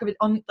on the back of it,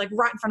 on like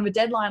right in front of a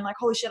deadline, like,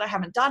 holy shit, I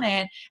haven't done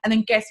it. And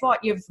then guess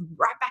what? You're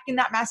right back in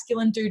that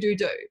masculine do.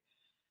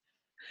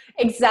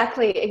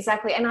 Exactly.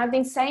 And I've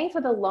been saying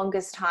for the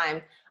longest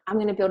time, I'm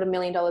going to build $1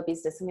 million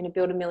business. I'm going to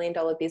build $1 million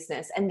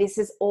business. And this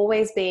has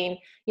always been,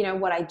 you know,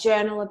 what I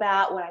journal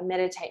about, what I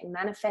meditate and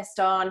manifest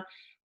on.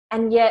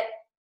 And yet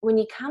when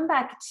you come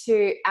back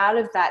to out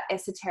of that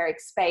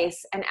esoteric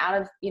space and out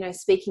of, you know,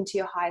 speaking to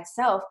your higher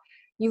self,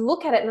 you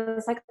look at it and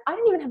it's like, I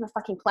don't even have a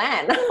fucking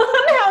plan on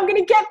how I'm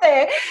going to get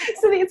there.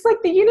 So it's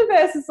like the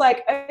universe is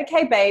like,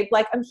 okay, babe,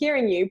 like I'm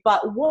hearing you,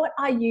 but what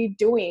are you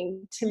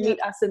doing to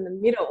meet us in the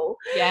middle?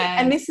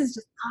 Yeah. And this is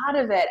just part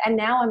of it. And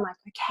now I'm like,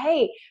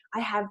 okay, I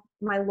have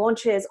my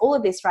launches, all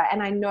of this, right?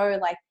 And I know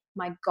like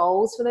my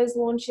goals for those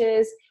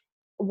launches,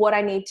 what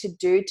I need to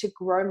do to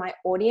grow my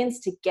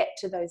audience, to get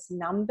to those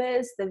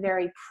numbers, the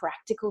very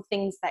practical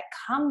things that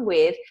come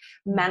with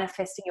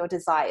manifesting your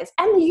desires.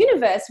 And the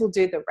universe will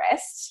do the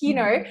rest. You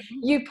know,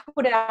 you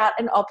put out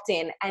an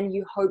opt-in and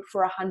you hope for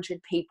 100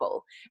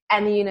 people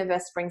and the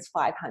universe brings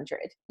 500,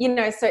 you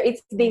know, so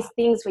it's these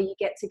things where you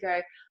get to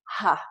go,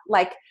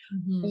 like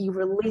you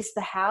release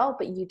the how,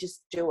 but you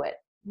just do it.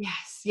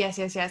 Yes.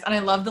 And I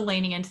love the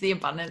leaning into the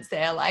abundance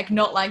there. Like,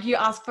 not like you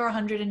ask for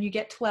 100 and you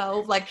get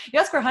 12. Like, you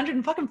ask for 100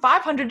 and fucking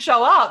 500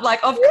 show up. Like,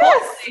 of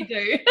course they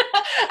do.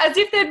 As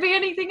if there'd be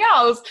anything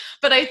else.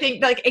 But I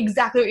think like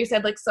exactly what you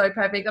said, like so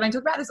perfect. And I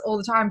talk about this all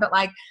the time, but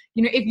like,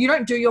 you know, if you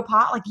don't do your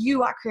part, like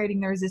you are creating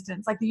the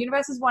resistance. Like the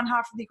universe is one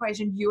half of the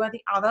equation. You are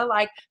the other.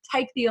 Like,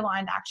 take the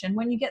aligned action.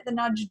 When you get the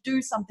nudge,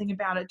 do something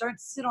about it. Don't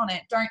sit on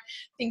it. Don't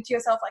think to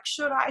yourself like,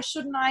 should I,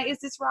 shouldn't I? Is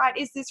this right?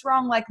 Is this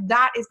wrong? Like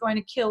that is going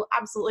to kill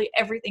absolutely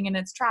everything in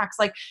its tracks.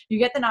 Like you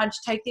get the nudge,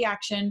 take the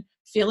action,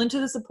 feel into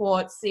the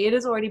support, see it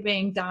as already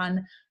being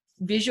done,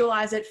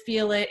 visualize it,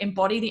 feel it,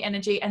 embody the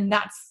energy. And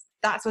that's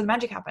where the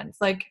magic happens.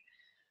 Like,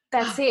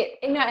 that's it.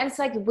 You know, and it's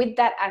like with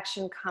that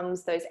action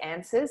comes those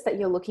answers that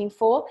you're looking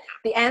for.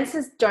 The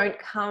answers don't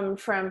come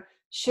from,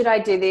 should I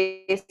do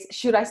this?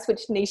 Should I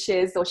switch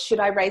niches? Or should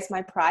I raise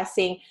my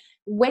pricing?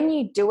 When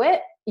you do it,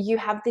 you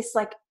have this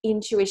like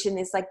intuition,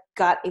 this like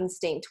gut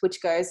instinct,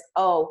 which goes,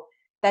 oh,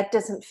 that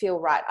doesn't feel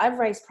right. I've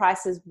raised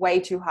prices way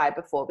too high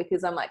before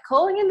because I'm like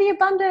calling in the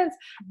abundance.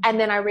 And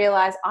then I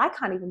realize I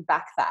can't even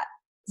back that.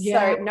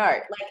 Yeah. So no,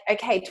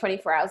 like, okay,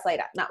 24 hours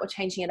later, now we're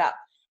changing it up.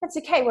 That's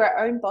okay. We're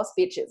our own boss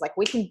bitches. Like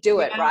we can do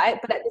it. Right.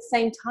 But at the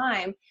same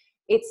time,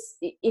 it's,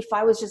 if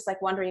I was just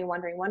like wondering,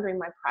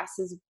 my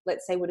prices,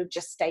 let's say, would have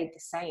just stayed the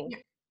same.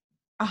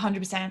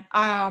 100%.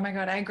 Oh my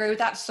God. I agree with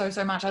that so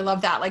much. I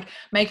love that. Like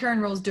make your own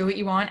rules, do what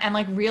you want, and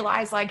like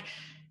realize like,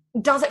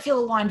 does it feel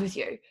aligned with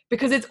you?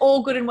 Because it's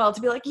all good and well to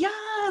be like,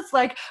 yes,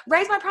 like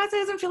raise my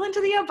prices and feel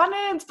into the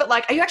abundance. But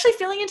like, are you actually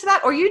feeling into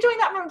that? Or are you doing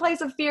that from a place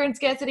of fear and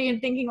scarcity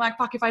and thinking like,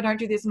 fuck, if I don't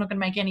do this, I'm not going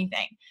to make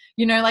anything,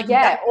 you know, like,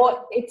 yeah,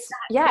 or it's,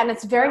 yeah. And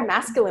it's very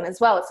masculine as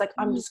well. It's like,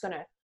 I'm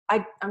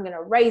going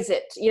to raise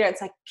it. You know,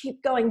 it's like,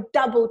 keep going,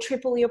 double,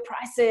 triple your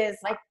prices,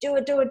 like do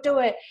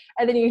it.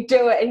 And then you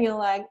do it and you're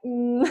like,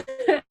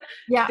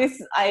 yeah, this,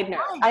 I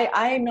know,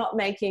 I'm not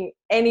making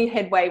any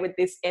headway with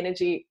this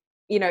energy,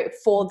 you know,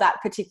 for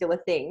that particular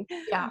thing.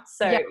 Yeah.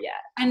 So yeah.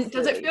 And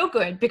absolutely. does it feel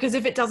good? Because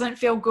if it doesn't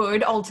feel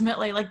good,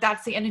 ultimately, like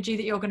that's the energy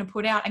that you're going to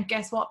put out. And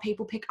guess what?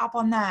 People pick up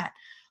on that.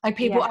 Like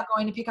people are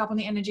going to pick up on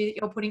the energy that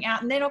you're putting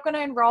out, and they're not going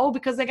to enroll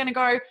because they're going to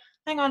go,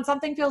 hang on,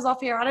 something feels off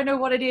here. I don't know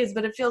what it is,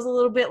 but it feels a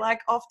little bit like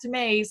off to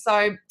me.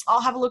 So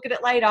I'll have a look at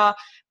it later.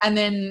 And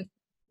then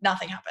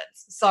nothing happens.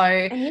 So,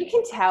 and you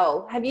can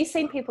tell, have you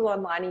seen people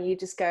online and you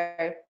just go,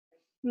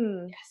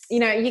 yes. You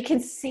know, you can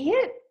see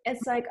it.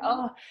 It's like,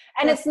 oh,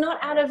 and it's not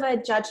out of a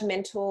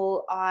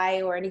judgmental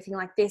eye or anything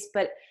like this,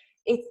 but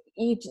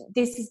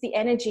this is the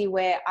energy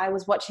where I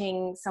was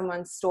watching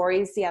someone's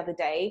stories the other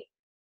day,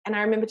 and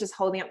I remember just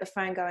holding up the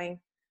phone going,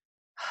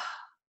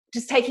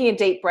 just taking a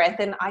deep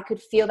breath, and I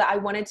could feel that I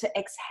wanted to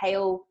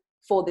exhale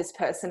for this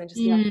person and just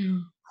be like,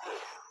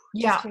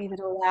 just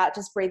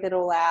breathe it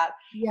all out.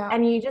 Yeah.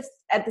 And you just,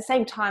 at the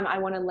same time, I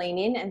want to lean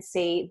in and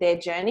see their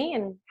journey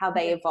and how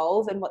they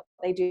evolve and what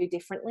they do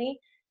differently.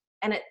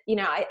 And it, you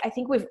know, I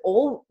think we've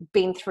all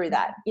been through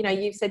that. You know,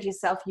 you've said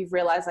yourself, you've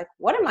realized like,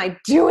 what am I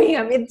doing?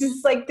 I mean,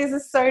 just like, this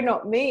is so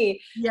not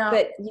me. Yeah.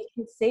 But you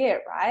can see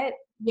it, right?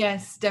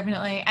 Yes,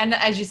 definitely. And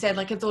as you said,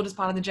 like it's all just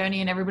part of the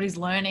journey and everybody's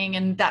learning,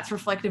 and that's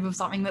reflective of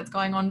something that's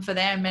going on for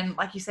them. And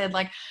like you said,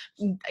 like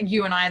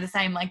you and I are the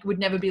same, like would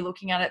never be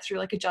looking at it through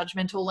like a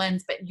judgmental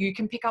lens, but you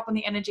can pick up on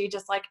the energy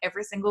just like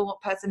every single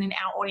person in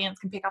our audience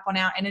can pick up on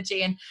our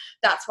energy. And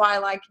that's why,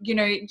 like, you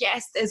know,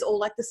 yes, there's all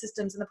like the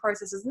systems and the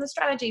processes and the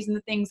strategies and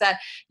the things that,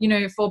 you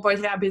know, for both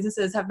of our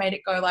businesses have made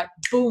it go like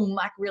boom,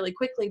 like really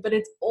quickly, but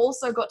it's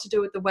also got to do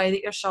with the way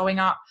that you're showing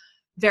up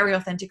very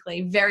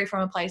authentically, very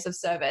from a place of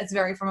service,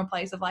 very from a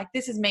place of like,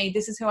 this is me,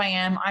 this is who I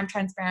am, I'm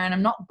transparent,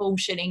 I'm not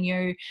bullshitting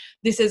you,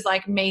 this is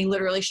like me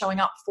literally showing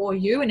up for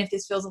you, and if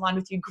this feels aligned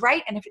with you,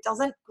 great, and if it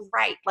doesn't,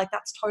 great, like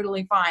that's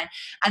totally fine.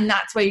 And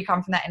that's where you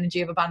come from, that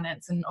energy of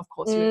abundance. And of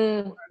course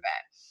you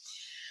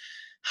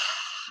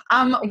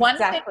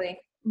Exactly.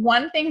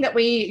 One thing that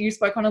you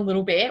spoke on a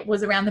little bit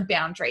was around the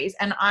boundaries.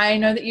 And I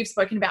know that you've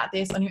spoken about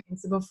this on your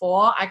Insta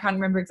before. I can't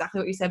remember exactly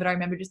what you said, but I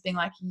remember just being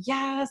like,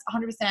 yes,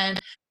 100%.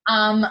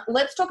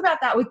 Let's talk about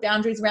that with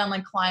boundaries around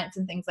like clients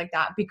and things like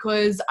that,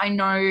 because I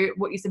know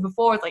what you said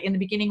before. It's like in the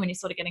beginning when you're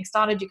sort of getting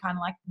started, you're kind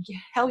of like,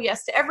 hell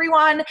yes to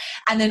everyone.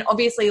 And then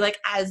obviously like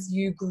as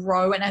you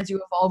grow and as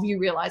you evolve, you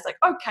realize like,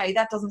 okay,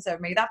 that doesn't serve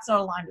me. That's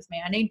not aligned with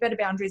me. I need better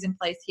boundaries in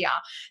place here.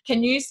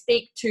 Can you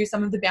speak to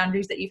some of the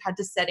boundaries that you've had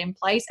to set in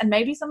place, and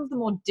maybe some of the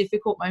more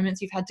difficult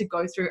moments you've had to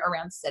go through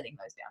around setting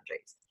those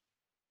boundaries?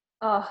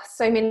 Oh,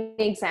 so many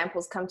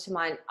examples come to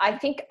mind. I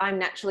think I'm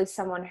naturally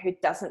someone who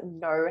doesn't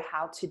know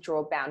how to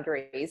draw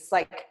boundaries.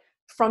 Like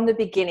from the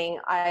beginning,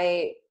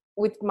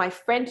 with my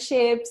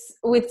friendships,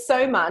 with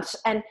so much,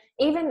 and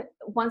even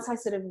once I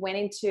sort of went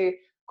into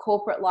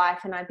corporate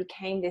life and I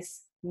became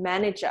this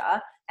manager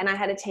and I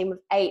had a team of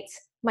 8,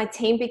 my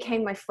team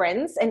became my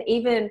friends. And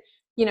even,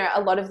 you know,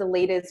 a lot of the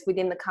leaders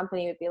within the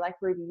company would be like,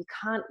 Ruby, you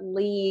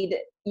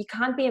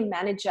can't be a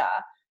manager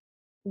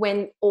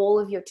when all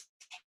of your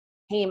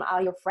team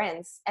are your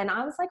friends. And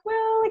I was like,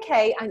 well,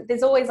 okay.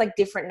 There's always like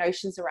different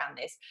notions around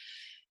this,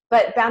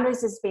 but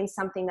boundaries has been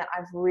something that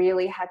I've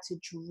really had to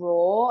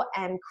draw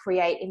and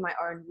create in my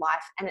own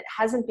life. And it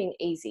hasn't been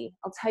easy.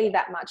 I'll tell you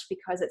that much,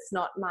 because it's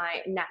not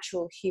my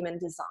natural human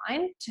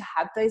design to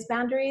have those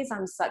boundaries.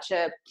 I'm such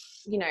a,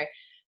 you know,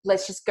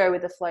 let's just go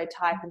with the flow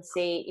type and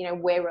see, you know,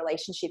 where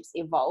relationships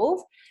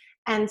evolve.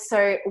 And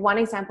so one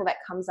example that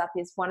comes up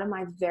is one of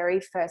my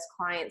very first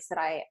clients that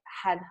I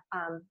had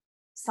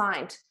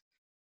signed.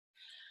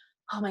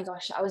 Oh my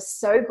gosh, I was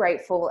so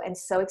grateful and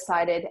so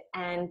excited.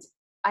 And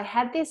I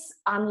had this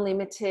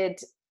unlimited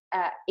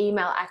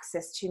email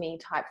access to me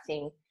type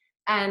thing.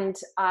 And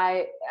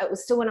it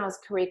was still when I was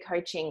career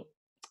coaching,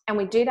 and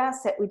we did our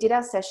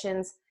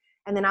sessions.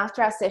 And then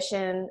after our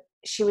session,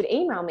 she would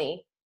email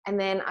me, and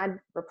then I'd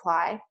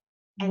reply,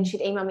 and she'd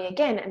email me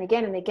again and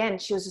again and again.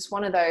 She was just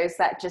one of those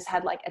that just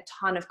had like a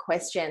ton of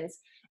questions.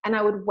 And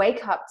I would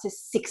wake up to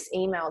 6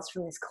 emails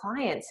from this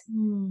client.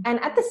 And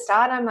at the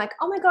start, I'm like,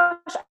 oh my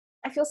gosh,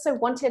 I feel so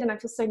wanted and I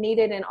feel so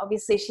needed. And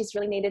obviously she's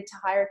really needed to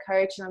hire a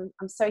coach, and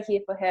I'm so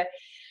here for her.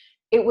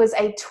 It was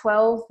a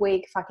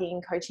 12-week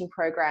fucking coaching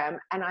program.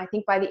 And I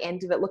think by the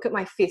end of it, look at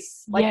my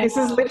fists. Like, this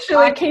is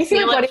literally, can you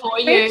see my body for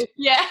you?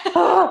 Yeah.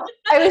 Oh,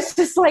 I was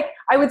just like,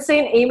 I would see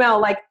an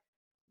email like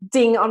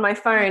ding on my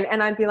phone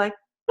and I'd be like,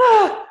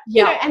 oh,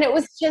 you know, and it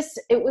was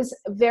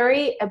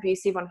very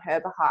abusive on her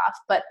behalf.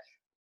 But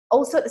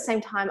also at the same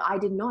time, I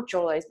did not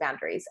draw those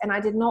boundaries. And I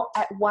did not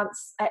at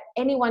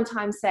any one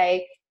time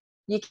say,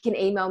 you can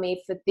email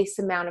me for this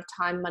amount of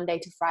time, Monday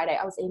to Friday.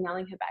 I was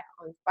emailing her back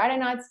on Friday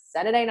nights,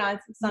 Saturday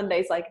nights,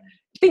 Sundays. Like,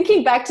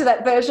 thinking back to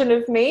that version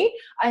of me,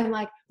 I'm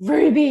like,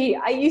 Ruby,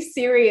 are you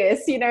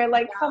serious? You know,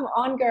 like, come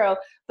on, girl.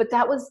 But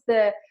that was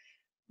the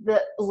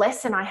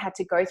lesson I had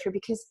to go through,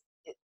 because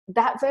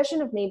that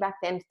version of me back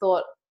then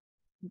thought,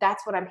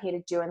 that's what I'm here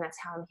to do and that's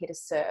how I'm here to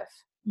serve.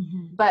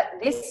 Mm-hmm. But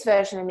this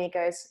version of me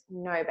goes,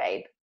 no,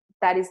 babe,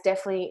 that is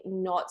definitely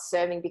not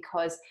serving,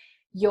 because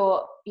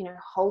you're, you know,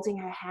 holding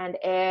her hand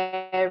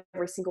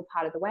every single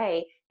part of the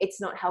way.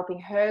 It's not helping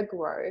her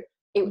grow.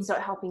 It was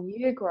not helping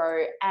you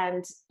grow.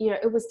 And, you know,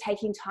 it was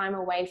taking time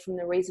away from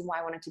the reason why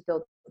I wanted to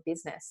build the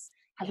business,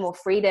 have more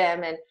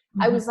freedom. And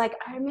I was like,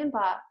 I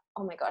remember,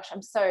 oh my gosh,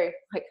 I'm so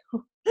like,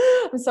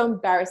 I'm so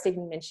embarrassed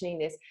even mentioning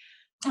this.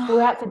 We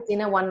were out for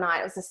dinner one night.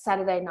 It was a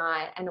Saturday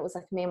night, and it was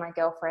like me and my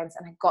girlfriends,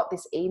 and I got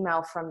this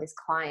email from this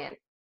client,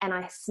 and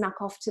I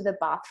snuck off to the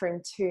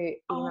bathroom to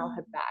email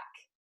her back.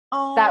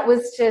 That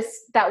was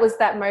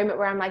that moment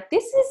where I'm like,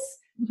 this is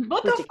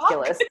what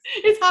ridiculous. The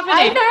fuck is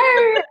happening?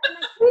 I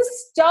know.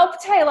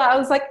 Stop, Taylor. I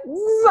was like,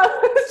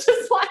 it's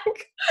just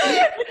like,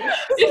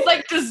 it's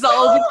like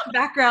dissolved in the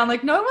background.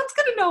 Like, no one's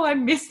gonna know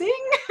I'm missing.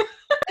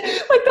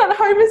 Like that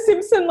Homer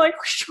Simpson, like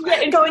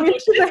going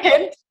into the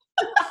head.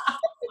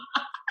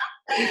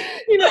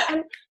 You know,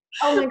 and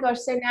oh my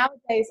gosh, so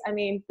nowadays, I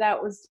mean, that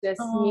was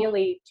just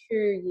nearly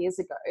 2 years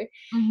ago.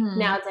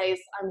 Nowadays,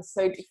 I'm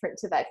so different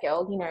to that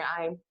girl. You know,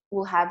 I'm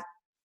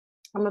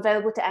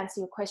available to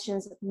answer your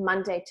questions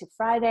Monday to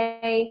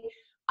Friday.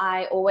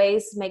 I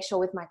always make sure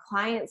with my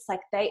clients,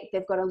 like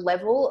they've got a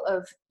level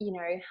of, you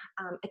know,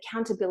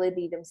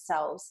 accountability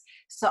themselves.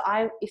 So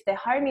if they're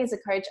hiring me as a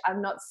coach,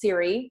 I'm not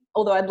Siri,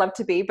 although I'd love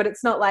to be, but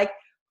it's not like,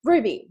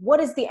 Ruby,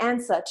 what is the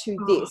answer to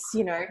this?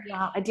 You know,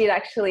 I did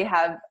actually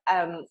have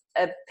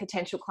a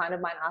potential client of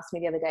mine ask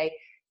me the other day,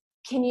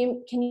 can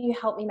you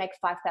help me make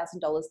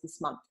 $5,000 this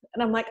month?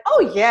 And I'm like,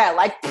 oh yeah,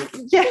 like,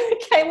 yeah,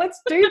 okay,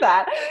 let's do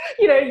that.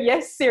 You know,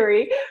 yes,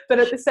 Siri. But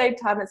at the same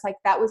time, it's like,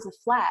 that was a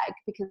flag,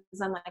 because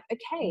I'm like,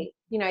 okay,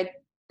 you know,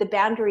 the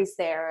boundaries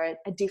there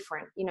are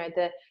different. You know,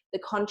 the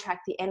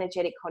contract, the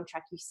energetic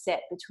contract you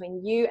set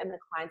between you and the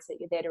clients that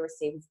you're there to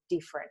receive is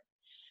different.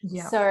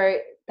 Yeah. So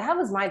that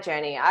was my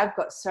journey. I've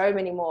got so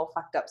many more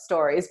fucked up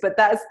stories, but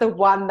that's the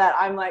one that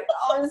I'm like,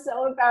 oh, I'm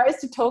so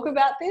embarrassed to talk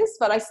about this.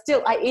 But I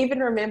even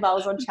remember I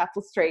was on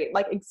Chapel Street,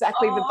 like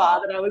exactly the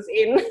bar that I was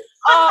in.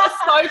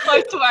 So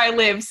close to where I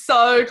live.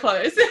 So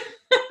close. You'll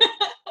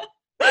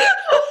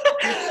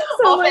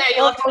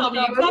have to tell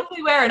me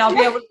exactly where, and I'll be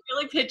able to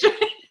really picture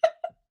it.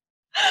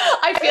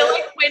 I feel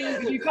like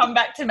when you come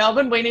back to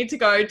Melbourne, we need to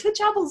go to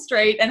Chapel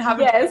Street and have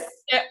get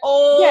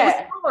all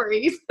the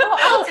stories. Oh,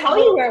 I'll tell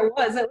you where it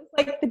was. It was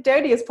like the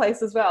dirtiest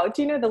place as well. Do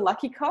you know the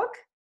Lucky Cock?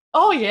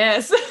 Oh,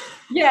 yes.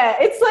 Yeah,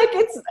 it's like,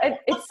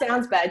 it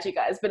sounds bad, you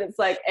guys, but it's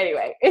like,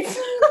 anyway, it's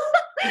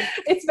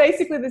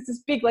basically there's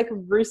this big like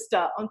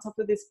rooster on top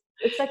of this.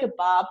 It's like a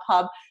bar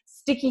pub,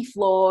 sticky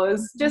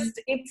floors,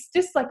 it's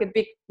just like a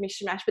big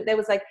mishmash. But there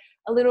was like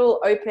a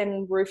little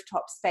open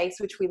rooftop space,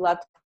 which we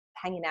loved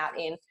hanging out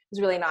in. It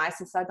was really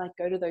nice. And so I'd like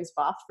go to those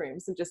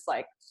bathrooms and just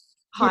like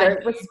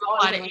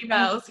respond to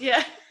emails.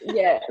 Yeah.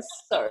 Yeah.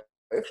 So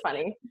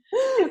funny.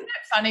 Isn't it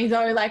funny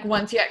though, like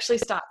once you actually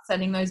start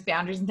setting those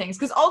boundaries and things,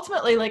 because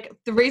ultimately like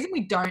the reason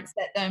we don't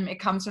set them, it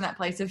comes from that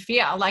place of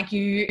fear. Like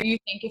you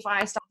think if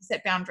I start to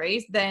set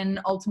boundaries, then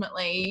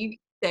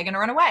ultimately they're going to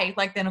run away.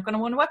 Like they're not going to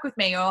want to work with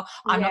me, or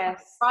I'm not going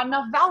to provide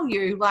enough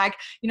value. Like,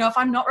 you know, if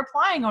I'm not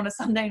replying on a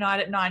Sunday night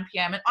at 9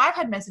 p.m. And I've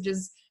had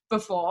messages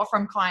before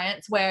from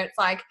clients where it's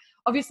like,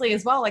 obviously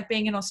as well, like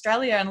being in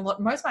Australia, and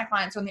most of my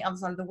clients are on the other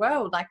side of the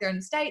world, like they're in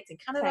the States, in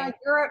Canada,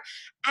 Europe,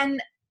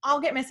 and I'll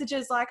get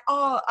messages like,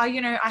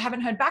 you know, I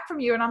haven't heard back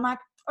from you. And I'm like,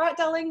 all right,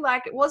 darling,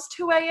 like it was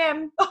 2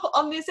 a.m.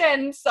 on this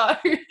end. So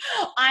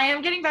I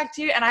am getting back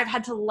to you. And I've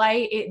had to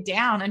lay it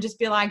down and just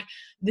be like,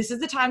 this is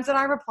the times that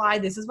I reply.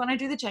 This is when I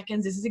do the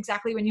check-ins. This is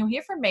exactly when you'll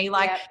hear from me.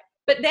 Like,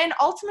 but then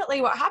ultimately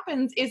what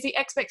happens is the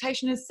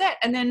expectation is set.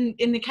 And then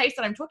in the case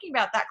that I'm talking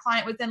about, that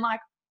client was then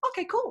like,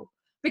 okay, cool.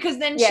 Because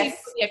then she knew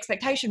what the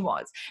expectation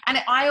was. And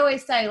I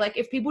always say, like,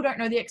 if people don't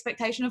know the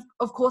expectation,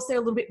 of course they're a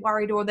little bit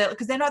worried, or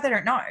because they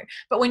don't know.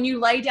 But when you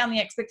lay down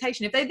the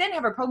expectation, if they then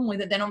have a problem with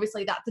it, then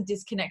obviously that's a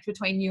disconnect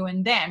between you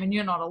and them and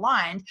you're not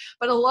aligned.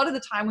 But a lot of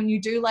the time when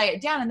you do lay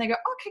it down and they go,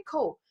 okay,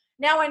 cool.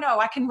 Now I know,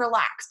 I can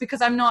relax,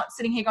 because I'm not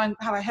sitting here going,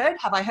 have I heard?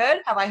 Have I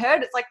heard? Have I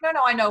heard? It's like, no,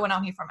 I know when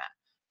I'll hear from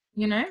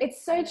it. You know?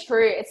 It's so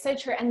true. It's so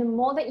true. And the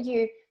more that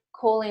you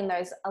call in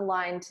those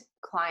aligned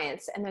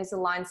clients and those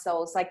aligned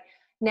souls, like,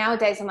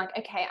 nowadays I'm like,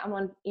 okay, I'm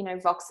on, you know,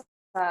 Voxer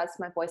it's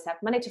my voice app,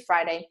 Monday to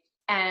Friday.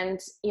 And,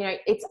 you know,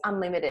 it's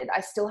unlimited.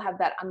 I still have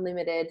that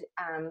unlimited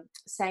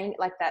saying,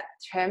 like that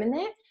term in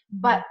there.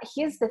 Mm-hmm. But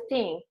here's the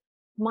thing.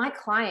 My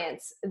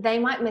clients, they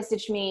might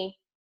message me,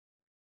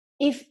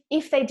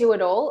 if they do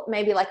it all,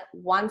 maybe like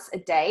once a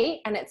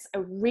day, and it's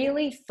a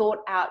really thought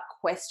out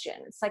question.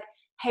 It's like,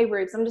 hey,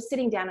 Rubes, I'm just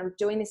sitting down. I'm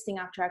doing this thing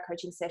after our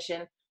coaching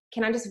session.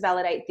 Can I just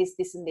validate this,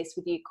 this, and this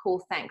with you?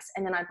 Cool, thanks.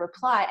 And then I'd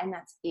reply, and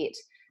that's it.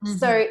 Mm-hmm.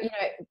 So, you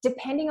know,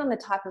 depending on the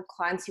type of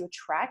clients you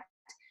attract,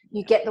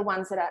 you get the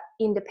ones that are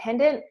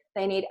independent.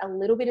 They need a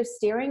little bit of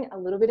steering, a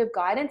little bit of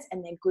guidance,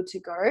 and they're good to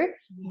go,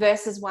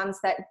 versus ones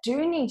that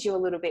do need you a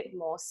little bit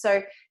more.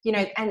 So, you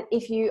know, and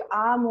if you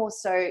are more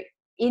so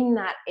in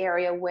that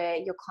area where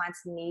your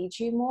clients need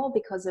you more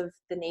because of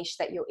the niche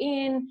that you're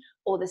in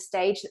or the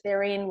stage that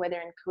they're in, whether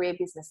in career,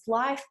 business,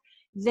 life,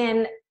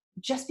 then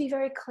just be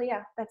very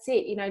clear. That's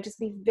it. You know, just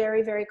be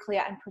very, very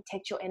clear and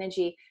protect your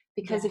energy,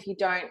 because if you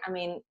don't, I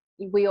mean,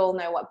 we all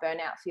know what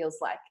burnout feels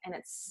like, and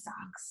it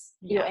sucks.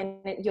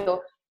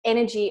 Your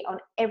energy on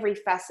every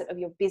facet of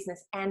your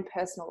business and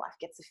personal life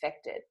gets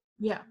affected.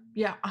 Yeah,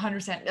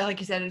 100%. Like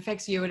you said, it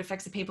affects you, it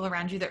affects the people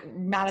around you that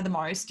matter the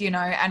most, you know,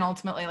 and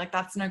ultimately, like,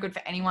 that's no good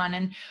for anyone.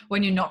 And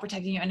when you're not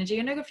protecting your energy,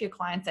 you're no good for your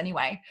clients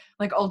anyway.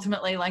 Like,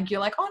 ultimately, like, you're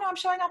like, oh no, I'm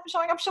showing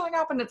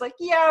up. And it's like,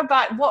 yeah,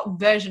 but what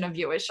version of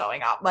you is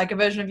showing up? Like, a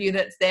version of you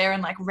that's there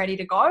and like ready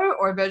to go,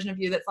 or a version of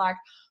you that's like,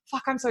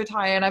 fuck, I'm so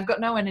tired, I've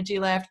got no energy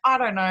left, I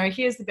don't know,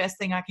 here's the best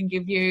thing I can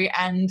give you,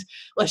 and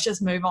let's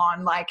just move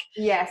on. Like,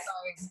 yes.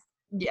 So,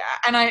 yeah.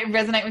 And I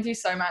resonate with you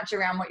so much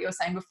around what you were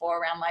saying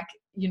before around, like,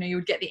 you know, you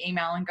would get the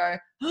email and go,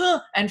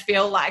 and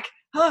feel like,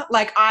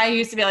 like I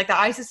used to be like that.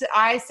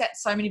 I set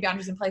so many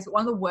boundaries in place, but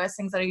one of the worst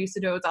things that I used to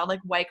do is I'd like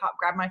wake up,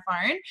 grab my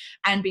phone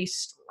and be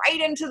straight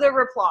into the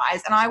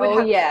replies. And I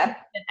would have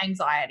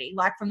anxiety,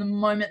 like from the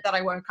moment that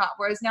I woke up.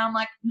 Whereas now I'm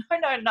like, no,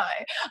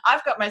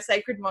 I've got my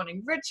sacred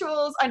morning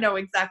rituals. I know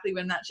exactly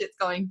when that shit's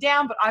going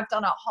down, but I've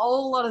done a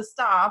whole lot of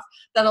stuff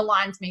that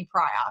aligns me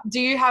prior. Do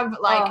you have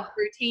like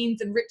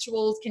routines and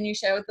rituals? Can you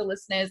share with the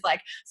listeners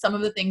like some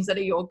of the things that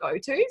are your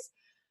go-tos?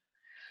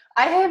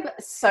 I have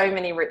so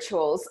many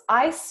rituals.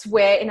 I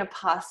swear in a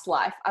past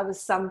life, I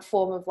was some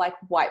form of like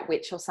white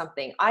witch or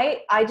something.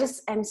 I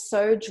just am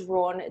so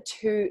drawn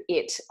to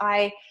it.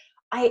 I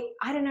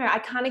don't know. I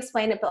can't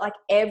explain it, but like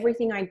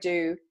everything I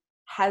do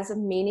has a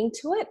meaning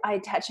to it. I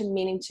attach a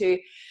meaning to,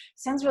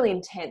 sounds really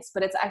intense,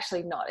 but it's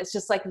actually not. It's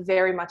just like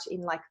very much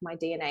in like my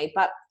DNA.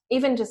 But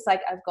even just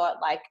like, I've got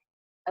like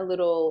a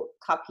little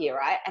cup here,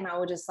 right? And I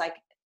will just like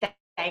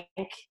thank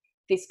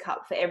this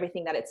cup for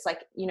everything that it's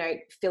like, you know,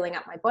 filling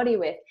up my body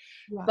with.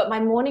 Yeah. But my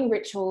morning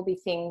ritual will be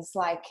things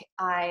like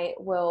I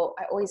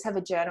always have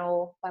a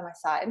journal by my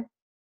side,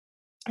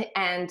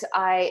 and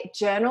I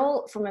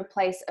journal from a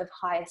place of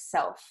higher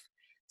self.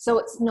 So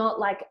it's not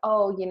like,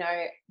 oh, you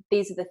know,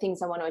 these are the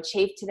things I want to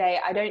achieve today.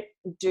 I don't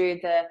do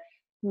the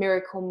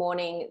miracle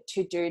morning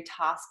to do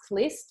tasks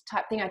list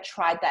type thing. I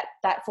tried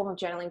that form of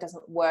journaling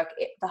doesn't work.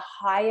 The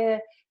higher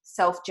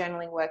self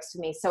journaling works for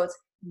me. So it's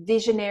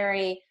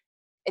visionary,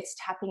 it's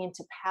tapping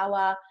into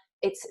power,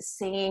 it's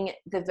seeing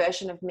the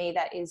version of me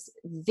that is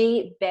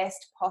the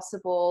best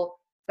possible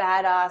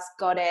badass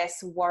goddess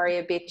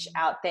warrior bitch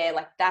out there.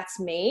 Like that's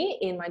me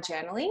in my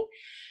journaling.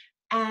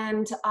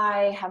 And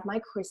I have my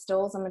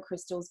crystals. I'm a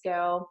crystals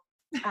girl.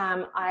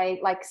 I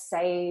like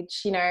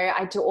sage, you know,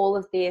 I do all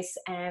of this,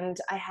 and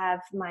I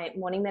have my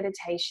morning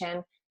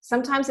meditation.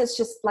 Sometimes it's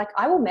just like,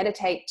 I will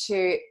meditate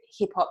to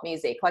hip hop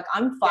music. Like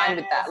I'm fine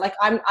with that. Like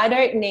I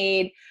don't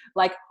need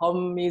like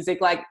hum music.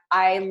 Like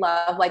I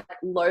love like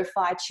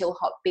lo-fi chill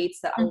hop beats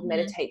that I would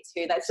meditate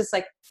to. That's just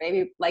like,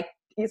 maybe like,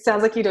 it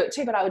sounds like you do it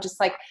too, but I would just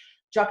like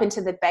drop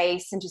into the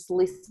bass and just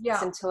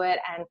listen to it.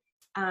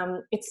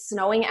 And it's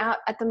snowing out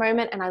at the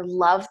moment, and I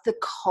love the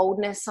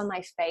coldness on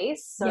my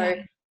face. So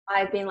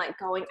I've been like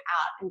going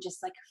out and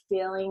just like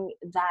feeling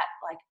that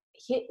like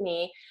hit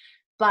me.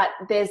 But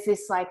there's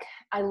this like,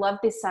 I love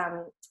this,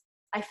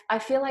 I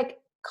feel like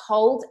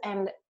cold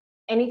and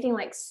anything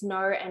like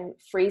snow and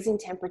freezing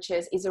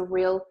temperatures is a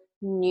real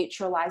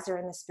neutralizer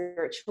in the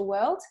spiritual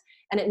world.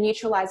 And it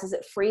neutralizes,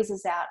 it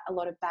freezes out a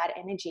lot of bad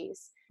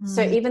energies.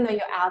 So even though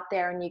you're out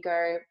there and you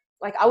go,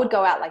 like I would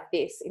go out like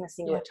this in a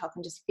singlet top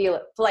and just feel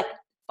it for like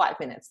 5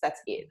 minutes.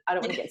 That's it. I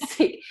don't want to get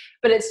sick.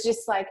 But it's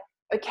just like,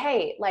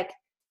 okay, like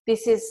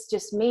this is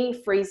just me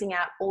freezing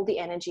out all the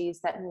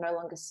energies that no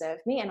longer serve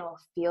me, and I'll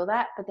feel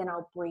that, but then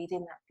I'll breathe in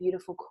that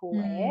beautiful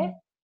cool air.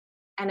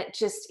 And it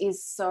just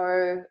is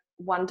so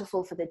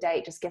wonderful for the day.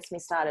 It just gets me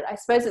started. I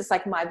suppose it's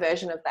like my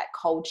version of that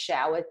cold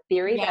shower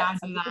theory that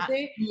some people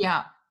do.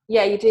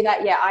 Yeah, you do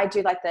that. Yeah, I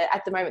do like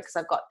at the moment, because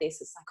I've got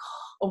this, it's like,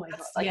 oh my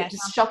God, like it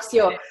just shocks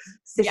your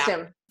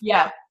system.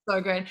 Yeah. So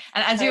good.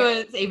 And as you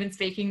were even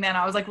speaking then,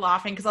 I was like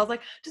laughing because I was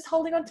like just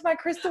holding on to my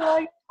crystal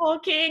while you're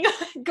talking.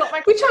 Got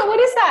my Which one?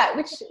 What is that?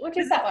 Which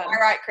is that one?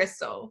 Pyrite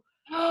crystal.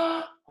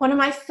 One of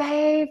my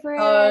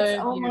favorites. So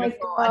Oh my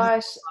beautiful. I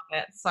just gosh.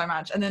 love it so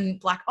much. And then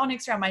black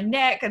onyx around my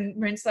neck and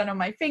moonstone on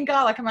my finger.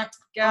 Like I'm like,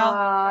 girl,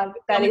 Ah,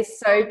 it's that gonna is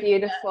so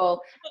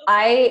beautiful.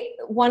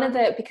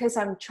 Because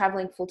I'm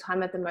traveling full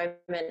time at the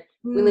moment,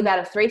 we live Mm. out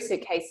of 3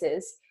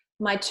 suitcases.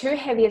 My 2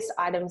 heaviest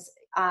items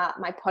are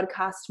my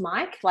podcast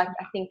mic, like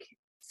I think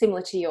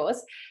similar to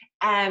yours,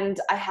 and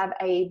I have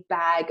a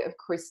bag of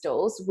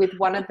crystals, with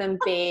one of them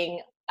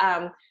being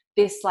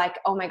this, like,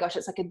 oh my gosh,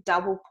 it's like a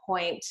double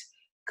point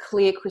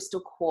clear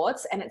crystal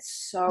quartz, and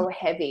it's so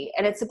heavy,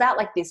 and it's about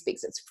like this big.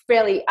 So it's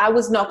fairly, I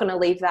was not going to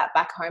leave that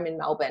back home in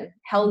Melbourne.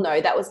 Hell no,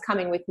 that was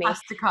coming with me,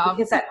 Has to come.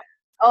 because that,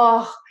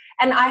 oh,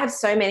 and I have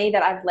so many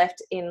that I've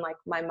left in like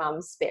my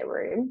mum's spare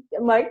room.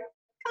 I'm like,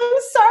 I'm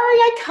sorry,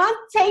 I can't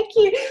take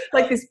you.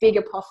 Like this big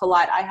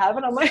apophyllite I have,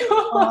 and I'm like,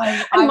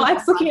 oh, and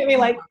Mike's looking at me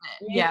like,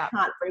 you yeah.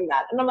 can't bring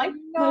that, and I'm like,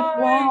 No.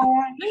 why?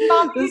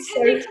 Mum, are you It's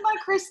tending so, to my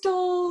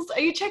crystals? Are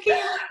you checking in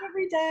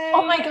every day?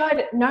 oh my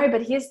God, no,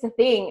 but here's the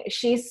thing.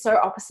 She's so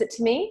opposite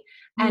to me.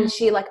 And Mm.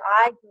 she, like,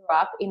 I grew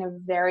up in a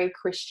very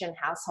Christian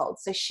household.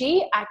 So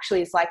she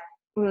actually is like,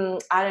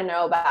 I don't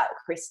know about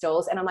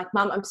crystals. And I'm like,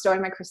 Mum, I'm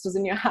storing my crystals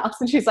in your house.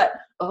 And she's like,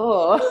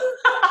 oh.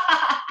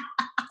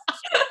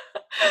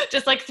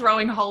 Just like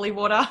throwing holy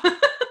water.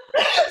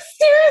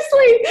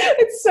 Seriously,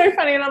 it's so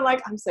funny. And I'm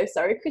like, I'm so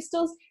sorry,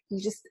 crystals.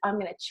 I'm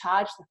going to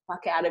charge the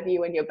fuck out of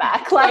you when you're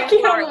back. Like,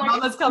 you know, like,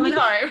 Mama's coming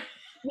home.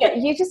 yeah,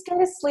 you just go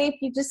to sleep.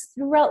 You just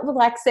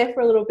relax there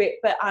for a little bit.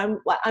 But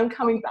I'm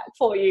coming back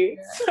for you.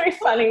 Yeah. So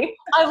funny.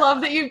 I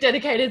love that you've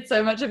dedicated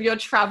so much of your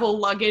travel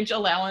luggage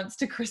allowance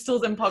to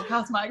crystals and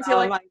podcast mics. You're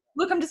like,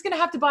 look, I'm just going to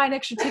have to buy an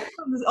extra ticket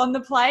on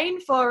the plane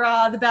for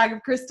the bag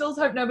of crystals.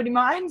 Hope nobody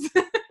minds.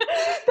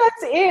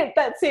 That's it.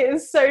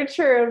 It's so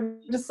true.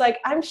 I'm just like,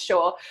 I'm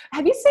sure.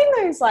 Have you seen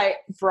those like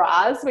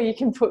bras where you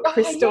can put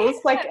crystals?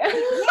 Yeah. Like,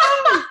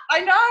 yeah,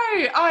 I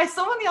know. Oh, I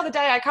saw one the other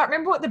day. I can't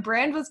remember what the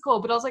brand was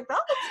called, but I was like, that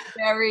looks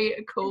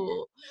very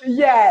cool.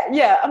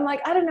 Yeah. I'm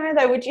like, I don't know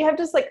though. Would you have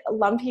just like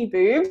lumpy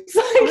boobs?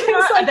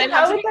 And then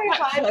how would they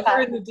hide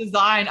that in the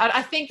design?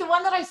 I think the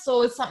one that I saw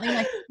was something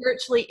like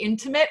spiritually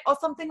intimate or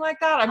something like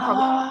that. I'm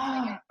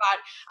probably, but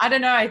I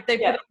don't know. They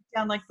put it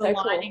down like the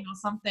lining or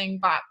something.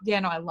 But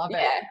yeah, no, I love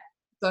it.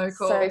 So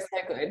cool. So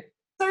good.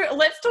 So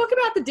let's talk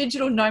about the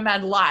digital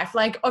nomad life.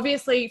 Like,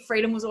 obviously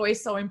freedom was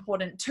always so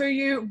important to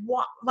you.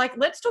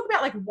 Let's talk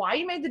about like why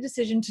you made the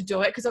decision to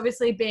do it. Because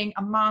obviously being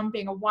a mum,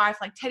 being a wife,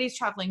 like Teddy's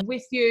traveling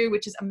with you,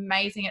 which is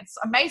amazing. It's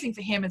amazing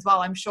for him as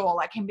well, I'm sure,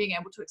 like him being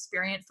able to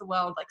experience the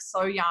world like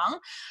so young.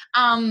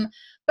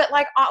 But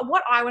like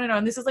what I want to know,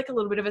 and this is like a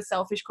little bit of a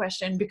selfish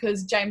question,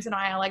 because James and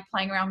I are like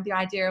playing around with the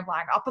idea of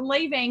like up and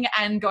leaving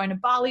and going to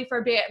Bali for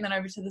a bit and then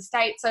over to the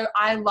States. So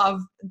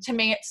to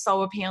me, it's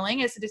so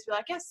appealing is to just be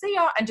like, yeah, see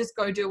ya, and just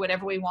go do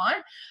whatever we want.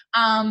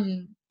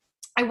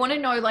 I want to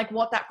know like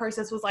what that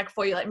process was like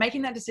for you, like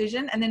making that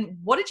decision, and then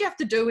what did you have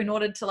to do in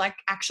order to like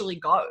actually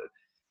go?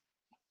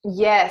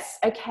 Yes.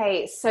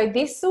 Okay. So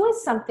this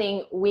was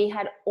something we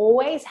had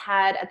always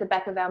had at the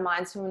back of our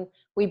minds when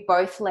we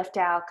both left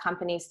our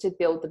companies to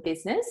build the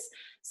business.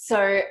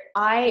 So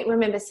I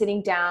remember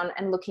sitting down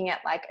and looking at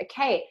like,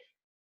 okay,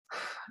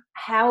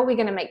 how are we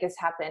going to make this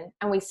happen?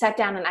 And we sat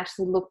down and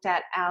actually looked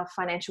at our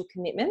financial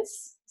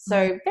commitments.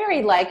 So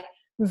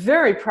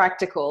very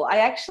practical. I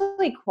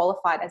actually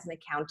qualified as an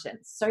accountant.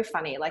 So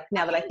funny. Like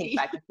now that I think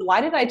back, why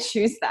did I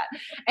choose that?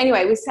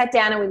 Anyway, we sat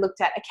down and we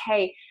looked at,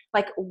 okay,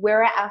 like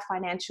where are our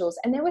financials?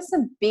 And there were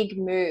some big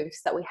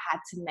moves that we had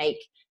to make,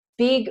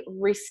 big,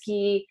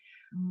 risky,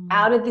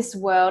 out of this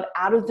world,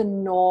 out of the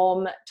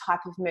norm type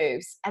of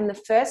moves. And the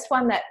first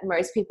one that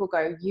most people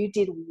go, you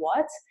did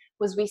what?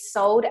 Was we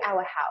sold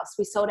our house.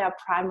 We sold our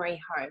primary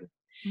home.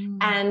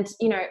 And,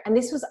 and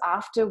this was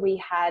after we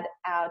had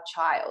our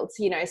child,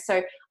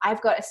 so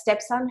I've got a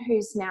stepson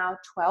who's now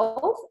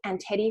 12 and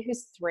Teddy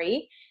who's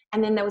 3.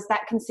 And then there was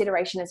that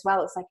consideration as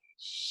well. It's like,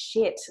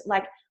 shit,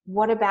 like,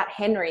 what about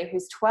Henry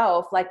who's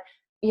 12? Like,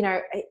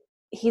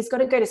 he's got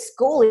to go to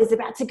school. He's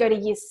about to go to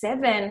year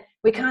 7.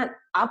 We can't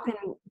up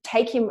and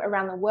take him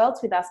around the world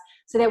with us.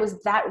 So there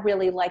was that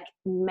really like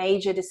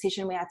major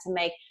decision we had to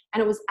make.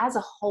 And it was as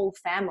a whole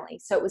family.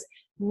 So it was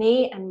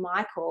me and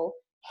Michael,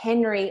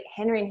 Henry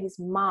and his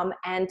mum,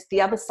 and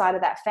the other side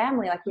of that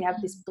family. Like we have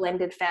this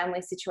blended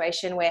family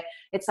situation where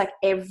it's like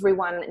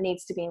everyone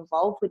needs to be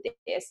involved with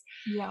this.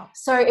 Yeah.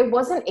 So it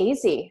wasn't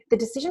easy. The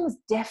decision was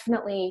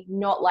definitely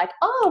not like,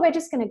 oh, we're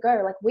just going to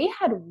go. Like we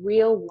had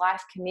real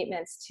life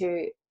commitments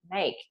to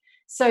make.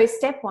 So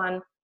step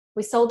 1,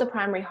 we sold the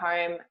primary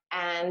home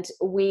and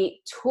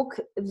we took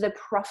the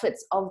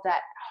profits of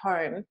that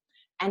home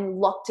and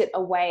locked it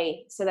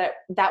away so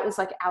that was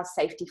like our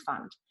safety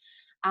fund.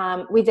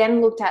 We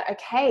then looked at,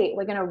 okay,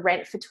 we're going to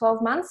rent for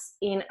 12 months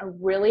in a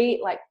really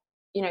like,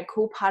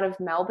 cool part of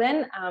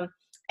Melbourne,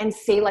 and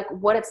see like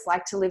what it's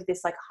like to live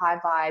this like high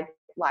vibe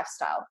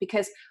lifestyle,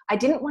 because I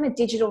didn't want a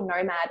digital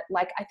nomad.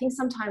 Like, I think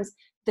sometimes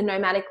the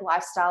nomadic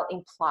lifestyle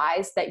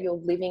implies that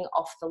you're living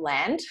off the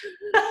land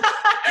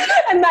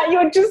and that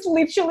you're just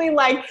literally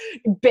like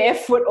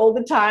barefoot all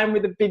the time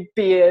with a big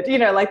beard, you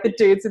know, like the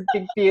dudes with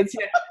big beards. You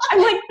know,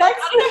 I'm like, that's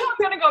I don't know how I'm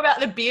going to go about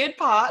the beard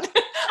part.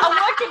 I'm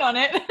working on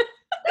it.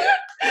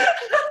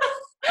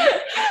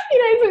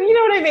 You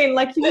know what I mean?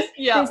 Like, you just,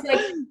 Yeah. there's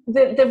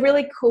like the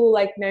really cool,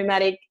 like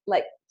nomadic,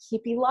 like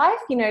hippie life,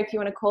 you know, if you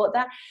want to call it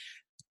that.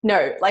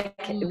 No, like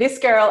this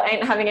girl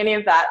ain't having any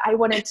of that. I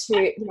wanted to,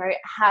 you know,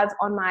 have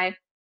on my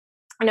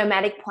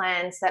nomadic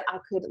plans that I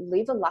could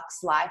live a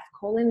luxe life,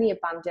 call in the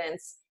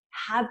abundance,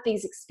 have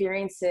these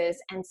experiences,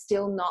 and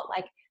still not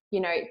like, you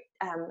know,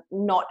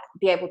 not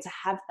be able to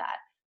have that.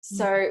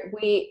 So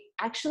we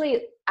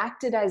actually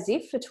acted as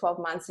if for 12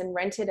 months and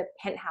rented a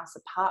penthouse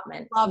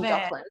apartment in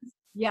Docklands.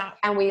 Yeah.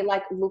 And we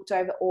like looked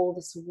over all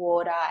this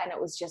water, and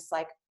it was just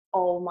like,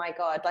 oh my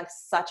God, like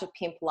such a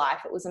pimp life.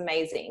 It was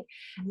amazing.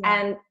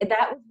 And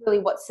that was really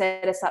what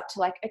set us up to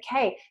like,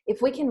 okay,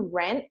 if we can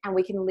rent and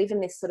we can live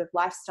in this sort of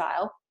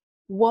lifestyle,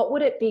 what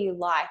would it be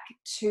like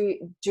to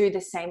do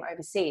the same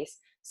overseas?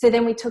 So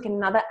then we took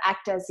another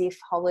act as if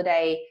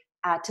holiday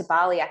to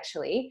Bali,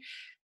 actually.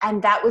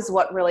 And that was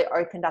what really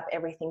opened up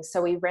everything.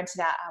 So we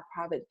rented out our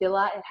private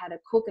villa. It had a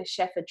cook, a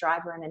chef, a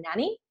driver, and a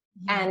nanny.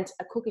 And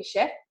a cook, a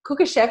chef. Cook,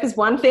 a chef is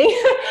one thing,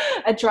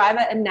 a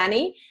driver, a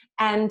nanny.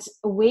 And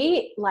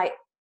we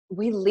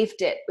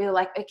lived it. We were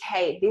like,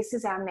 okay, this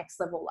is our next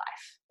level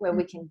life where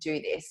we can do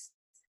this.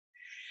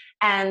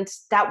 And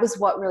that was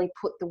what really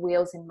put the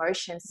wheels in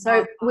motion.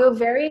 So we were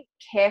very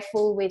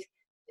careful with,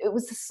 it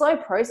was a slow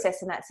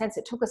process in that sense.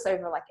 It took us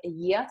over like a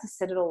year to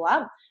set it all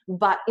up.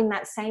 But in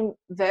that same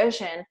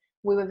version,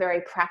 we were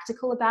very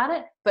practical about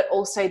it, but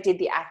also did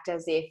the act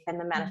as if and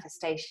the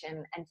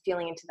manifestation and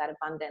feeling into that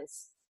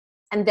abundance.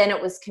 And then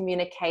it was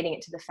communicating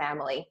it to the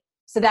family.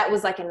 So that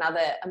was like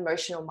another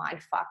emotional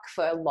mind fuck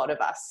for a lot of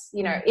us,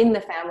 you know, in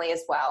the family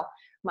as well.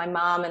 My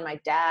mom and my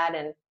dad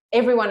and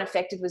everyone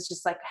affected was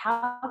just like,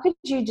 how could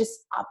you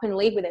just up and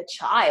leave with a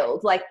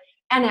child, like,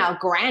 and our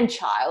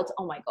grandchild?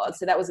 Oh my God.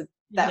 So that was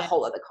that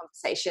whole other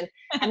conversation.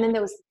 And then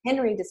there was the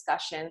Henry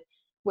discussion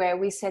where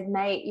we said,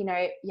 mate, you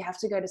know, you have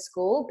to go to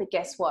school, but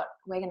guess what?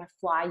 We're going to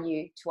fly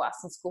you to us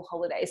on school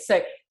holidays.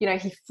 So, you know,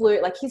 he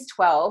flew, like he's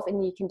 12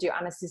 and you can do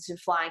unassisted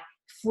flying,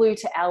 flew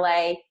to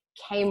LA,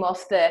 came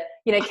off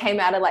came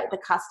out of like the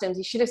customs.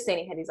 You should have seen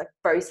he had his like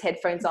Bose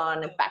headphones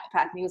on and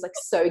backpack, and he was like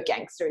so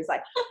gangster. He's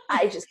like,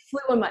 I just flew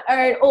on my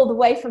own all the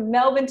way from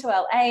Melbourne to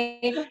LA.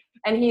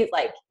 And he's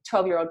like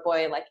 12-year-old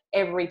boy, like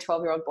every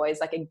 12-year-old boy is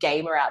like a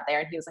gamer out there,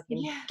 and he was like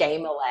in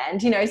gamer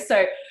land, you know.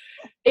 So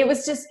it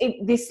was just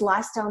this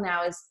lifestyle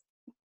now is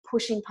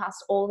pushing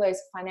past all those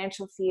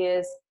financial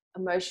fears,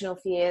 emotional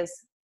fears,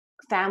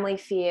 family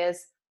fears.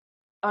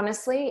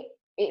 Honestly,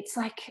 it's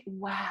like,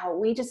 wow,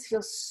 we just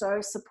feel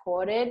so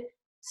supported,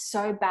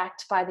 so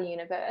backed by the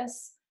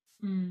universe.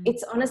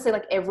 It's honestly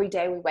like every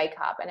day we wake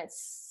up and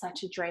it's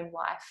such a dream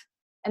life.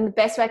 And the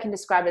best way I can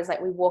describe it is like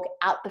we walk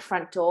out the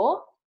front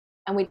door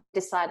and we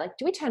decide, like,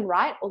 do we turn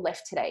right or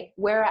left today?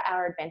 Where are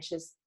our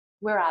adventures?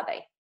 Where are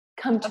they?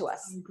 Come to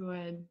us. So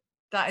good.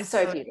 That is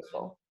so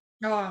beautiful.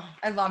 Oh,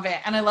 I love it.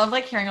 And I love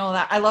like hearing all of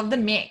that. I love the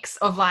mix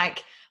of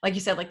like you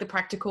said, like the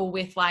practical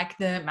with like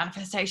the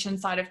manifestation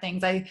side of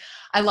things. I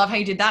love how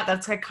you did that.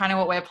 That's like kind of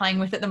what we're playing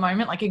with at the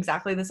moment. Like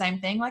exactly the same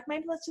thing. Like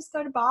maybe let's just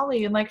go to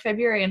Bali in like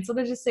February and sort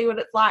of just see what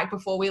it's like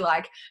before we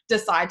like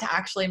decide to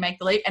actually make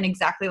the leap. And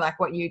exactly like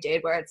what you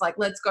did, where it's like,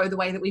 let's go the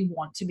way that we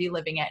want to be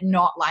living it,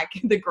 not like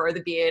the grow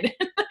the beard.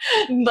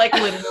 Like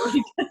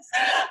literally. You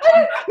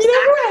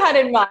know who I had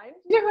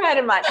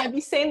in mind? Have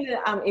you seen the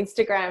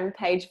Instagram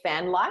page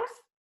Van Life?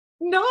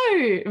 No,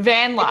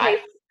 Van Life.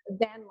 Okay,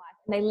 Van Life.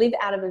 And they live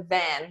out of a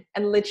van,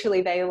 and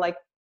literally they like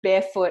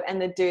barefoot,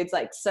 and the dude's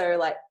like so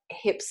like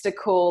hipster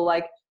cool,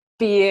 like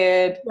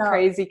beard,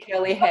 crazy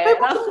curly hair.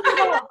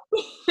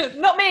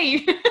 Not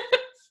me.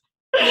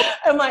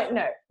 I'm like,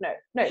 no.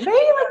 Maybe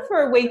like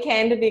for a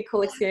weekend it'd be a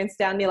cool experience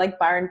down near like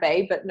Byron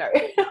Bay, but no.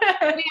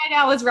 28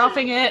 hours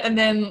roughing it, and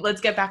then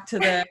let's get back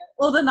to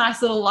all the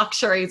nice little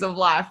luxuries of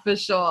life for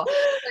sure.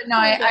 But no,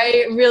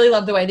 I really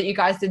love the way that you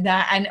guys did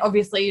that. And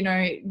obviously, you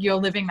know, you're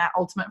living that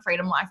ultimate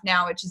freedom life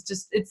now, which is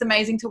just, it's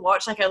amazing to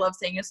watch. Like I love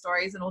seeing your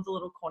stories and all the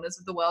little corners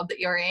of the world that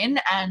you're in.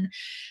 And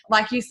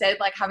like you said,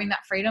 like having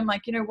that freedom,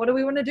 like, you know, what do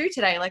we want to do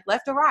today? Like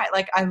left or right?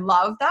 Like I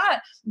love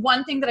that.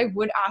 One thing that I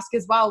would ask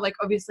as well, like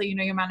obviously, you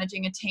know, you're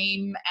managing a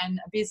team and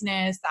a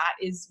business that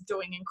is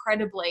doing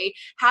incredibly.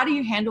 How do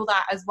you handle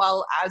that, as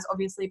well as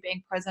obviously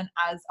being present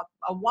as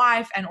a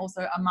wife and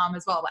also a mom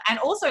as well? And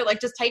also like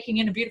just taking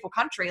in a beautiful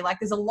country, like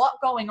there's a lot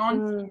going on.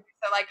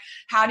 So like,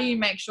 how do you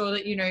make sure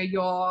that, you know,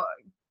 you're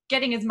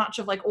getting as much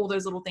of like all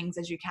those little things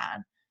as you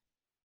can?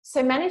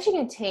 So managing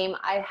a team,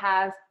 I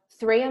have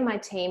 3 on my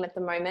team at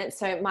the moment.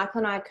 So Michael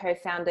and I are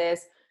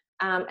co-founders.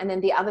 And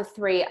then the other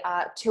 3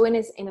 are 2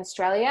 in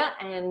Australia.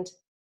 And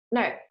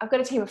no, I've got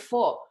a team of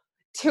 4.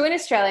 2 in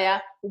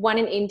Australia, 1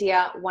 in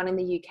India, 1 in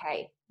the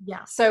UK.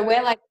 Yeah. So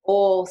we're like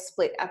all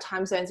split. Our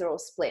time zones are all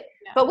split.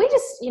 Yeah. But we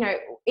just, you know,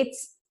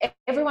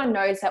 everyone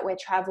knows that we're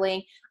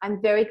traveling.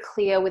 I'm very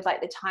clear with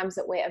like the times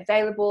that we're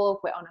available,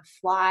 if we're on a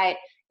flight,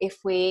 if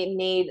we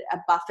need a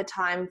buffer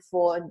time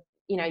for,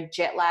 you know,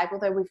 jet lag,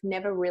 although we've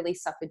never really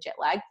suffered jet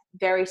lag.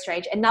 Very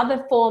strange.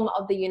 Another form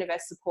of the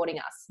universe supporting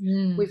us.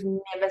 We've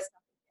never suffered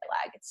jet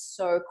lag. It's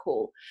so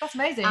cool. That's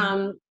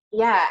amazing.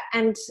 Yeah.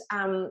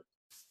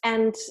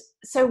 And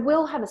so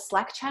we'll have a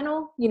Slack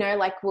channel, you know,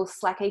 like we'll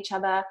Slack each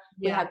other.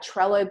 We have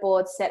Trello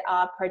boards set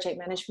up, project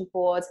management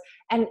boards.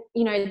 And,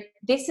 you know,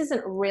 this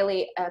isn't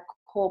really a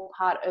core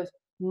part of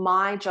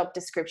my job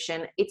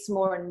description. It's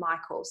more in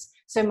Michael's.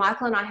 So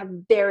Michael and I have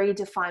very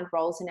defined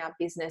roles in our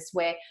business,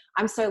 where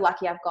I'm so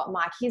lucky I've got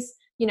Mike. He's,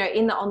 you know,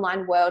 in the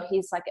online world,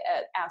 he's like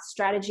our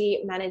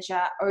strategy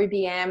manager,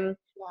 OBM.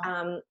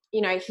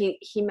 You know,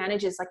 he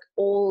manages like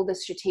all the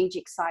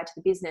strategic side to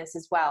the business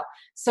as well.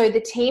 So the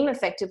team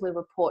effectively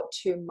report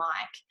to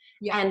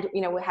Mike. And,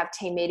 you know, we have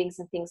team meetings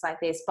and things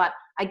like this, but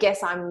I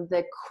guess I'm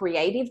the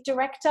creative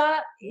director,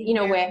 you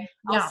know, where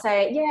I'll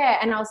say,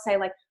 and I'll say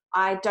like,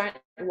 I don't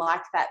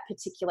like that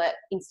particular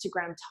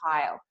Instagram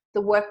tile.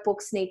 The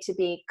workbooks need to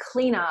be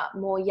cleaner,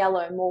 more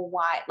yellow, more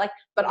white, like,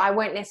 but I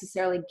won't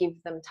necessarily give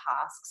them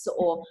tasks,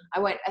 or I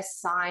won't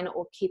assign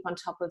or keep on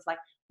top of like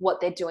what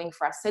they're doing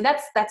for us. So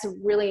that's a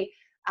really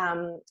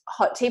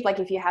hot tip. Like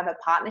if you have a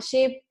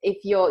partnership, if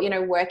you're, you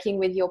know, working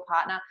with your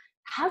partner,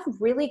 have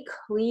really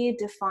clear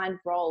defined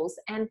roles.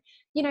 And,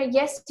 you know,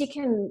 yes, you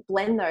can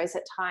blend those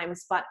at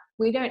times, but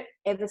we don't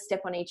ever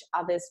step on each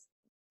other's,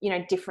 you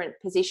know, different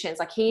positions.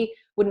 Like he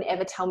wouldn't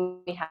ever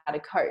tell me how to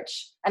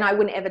coach, and I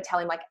wouldn't ever tell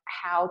him like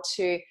how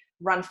to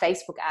run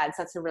Facebook ads.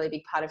 That's a really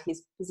big part of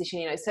his position,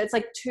 you know. So it's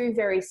like two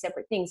very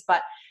separate things,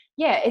 but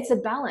yeah, it's a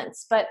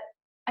balance. But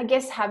I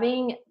guess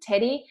having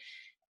Teddy,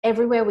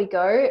 everywhere we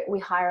go, we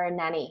hire a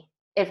nanny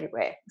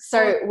everywhere.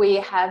 So we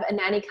have a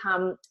nanny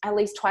come at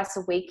least twice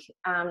a week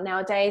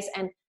nowadays.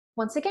 And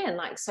once again,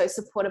 like, so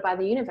supported by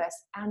the universe,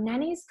 our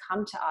nannies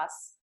come to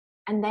us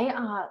and they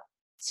are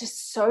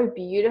just so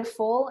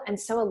beautiful and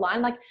so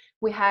aligned. Like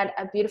we had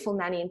a beautiful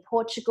nanny in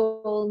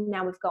Portugal.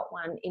 Now we've got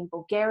one in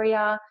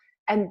Bulgaria,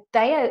 and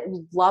they are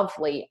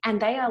lovely.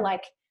 And they are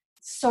like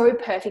so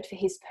perfect for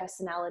his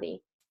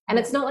personality. And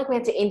it's not like we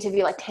had to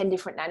interview like 10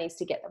 different nannies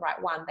to get the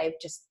right one. They've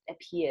just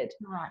appeared.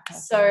 Right.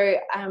 So,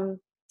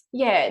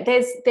 yeah,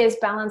 there's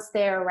balance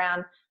there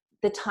around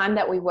the time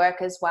that we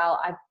work as well.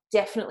 I've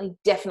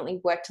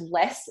definitely worked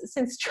less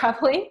since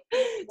traveling,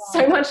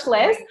 so much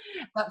less.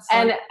 That's so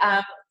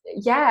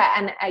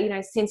and you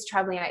know, since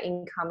traveling, our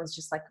income is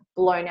just like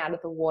blown out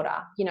of the water,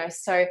 you know.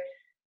 So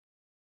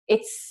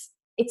it's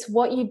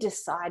what you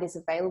decide is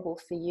available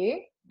for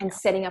you, and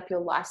setting up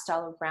your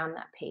lifestyle around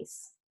that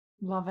piece.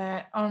 Love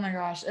it. Oh my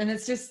gosh. And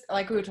it's just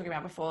like we were talking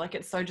about before, like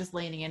it's so just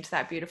leaning into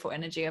that beautiful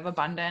energy of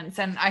abundance.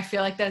 And I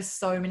feel like there's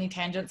so many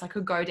tangents I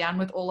could go down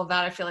with all of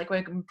that. I feel like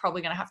we're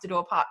probably going to have to do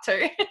a part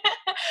 2.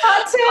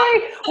 Part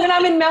 2. When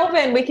I'm in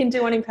Melbourne, we can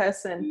do one in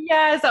person.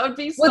 Yes, that would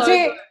be so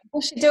good.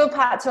 We should do a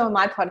part 2 on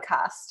my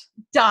podcast.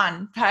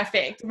 Done.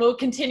 Perfect. We'll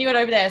continue it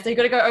over there. So you've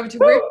got to go over to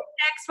Ruth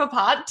next for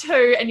part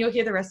 2, and you'll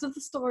hear the rest of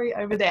the story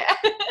over there.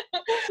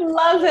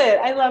 Love it.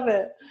 I love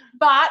it.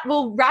 But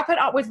we'll wrap it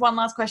up with one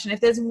last question.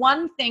 If there's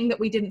one thing that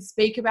we didn't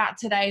speak about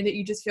today that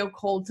you just feel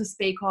called to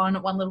speak on,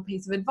 one little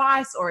piece of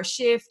advice or a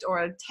shift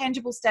or a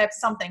tangible step,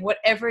 something,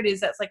 whatever it is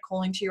that's like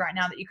calling to you right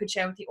now that you could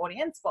share with the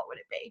audience, what would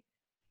it be?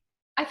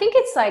 I think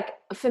it's like,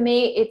 for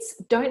me, it's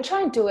don't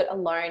try and do it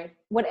alone.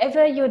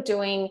 Whatever you're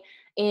doing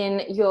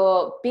in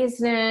your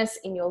business,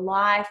 in your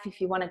life,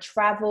 if you want to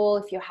travel,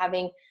 if you're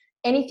having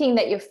anything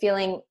that you're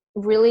feeling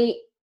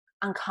really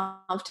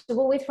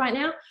uncomfortable with right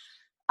now,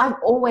 I've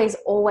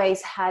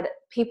always had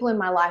people in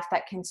my life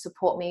that can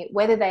support me,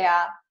 whether they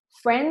are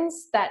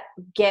friends that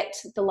get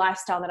the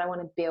lifestyle that I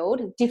want to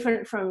build,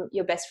 different from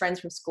your best friends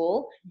from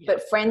school,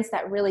 but friends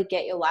that really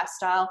get your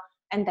lifestyle,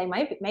 and they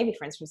may be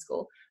friends from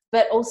school,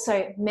 but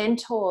also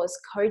mentors,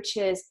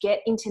 coaches,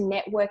 get into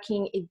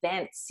networking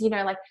events, you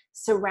know, like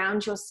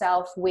surround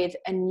yourself with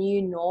a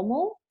new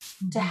normal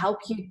to help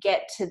you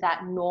get to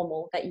that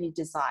normal that you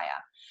desire.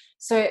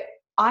 So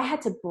I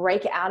had to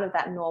break out of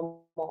that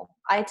normal.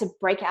 I had to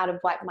break out of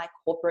like my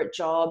corporate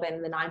job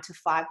and the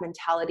 9-to-5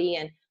 mentality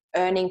and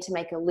earning to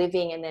make a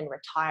living and then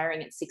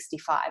retiring at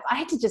 65. I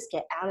had to just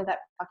get out of that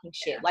fucking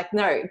shit. Like,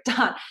 no,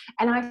 done.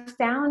 And I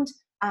found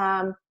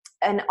an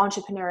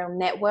entrepreneurial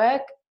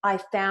network. I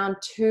found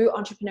 2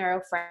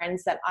 entrepreneurial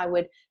friends that I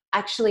would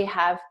actually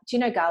have. Do you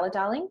know Gala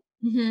Darling?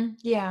 Mm-hmm.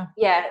 Yeah.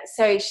 Yeah.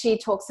 So she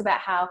talks about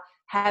how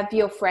have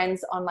your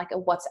friends on like a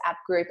WhatsApp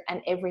group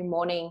and every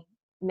morning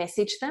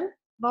message them.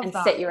 Love and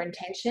that. Set your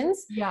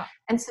intentions. Yeah.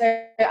 And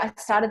so I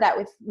started that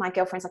with my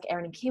girlfriends like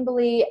Erin and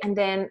Kimberly, and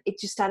then it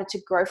just started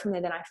to grow from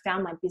there. Then I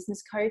found my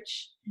business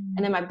coach,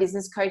 and then my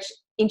business coach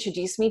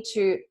introduced me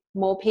to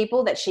more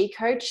people that she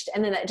coached,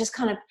 and then it just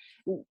kind of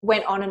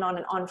went on and on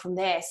and on from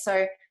there.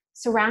 So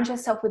surround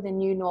yourself with a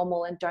new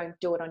normal and don't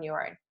do it on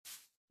your own.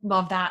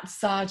 Love that.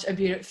 Such a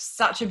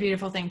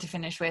beautiful thing to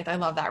finish with. I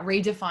love that.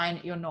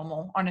 Redefine your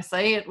normal.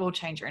 Honestly, it will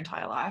change your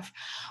entire life.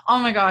 Oh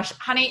my gosh,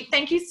 honey,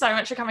 thank you so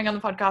much for coming on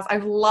the podcast.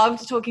 I've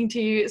loved talking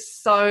to you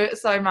so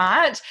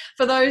much.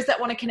 For those that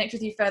want to connect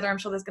with you further, I'm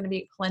sure there's going to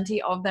be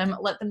plenty of them.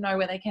 Let them know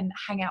where they can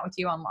hang out with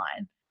you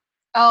online.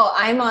 Oh,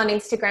 I'm on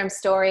Instagram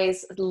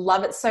stories.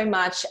 Love it so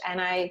much. And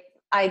I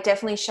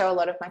definitely show a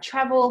lot of my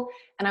travel.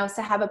 And I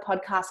also have a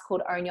podcast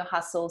called Own Your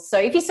Hustle. So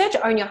if you search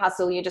Own Your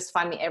Hustle, you just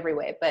find me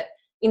everywhere. But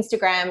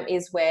Instagram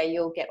is where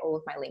you'll get all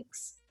of my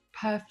links.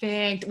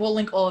 Perfect. We'll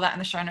link all of that in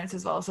the show notes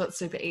as well. So it's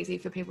super easy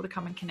for people to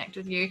come and connect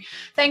with you.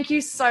 Thank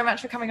you so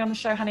much for coming on the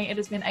show, honey. It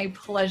has been a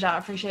pleasure. I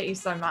appreciate you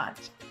so much.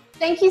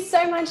 Thank you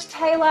so much,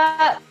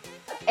 Taylor.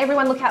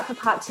 Everyone look out for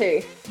part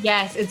 2.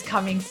 Yes, it's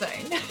coming soon.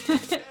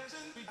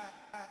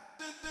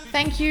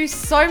 Thank you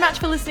so much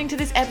for listening to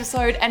this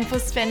episode and for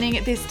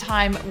spending this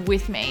time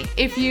with me.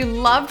 If you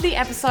loved the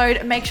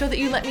episode, make sure that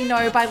you let me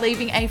know by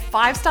leaving a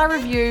 5-star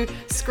review,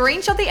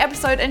 screenshot the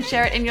episode and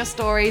share it in your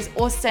stories,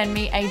 or send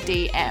me a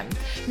DM.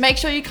 Make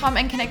sure you come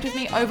and connect with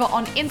me over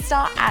on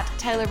Insta at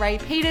Taylor Ray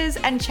Peters,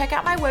 and check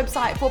out my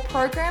website for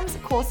programs,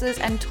 courses,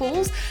 and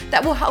tools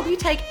that will help you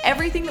take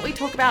everything that we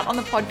talk about on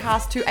the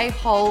podcast to a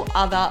whole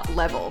other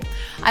level.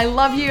 I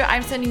love you.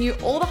 I'm sending you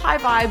all the high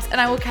vibes,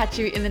 and I will catch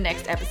you in the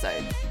next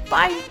episode.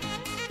 Bye.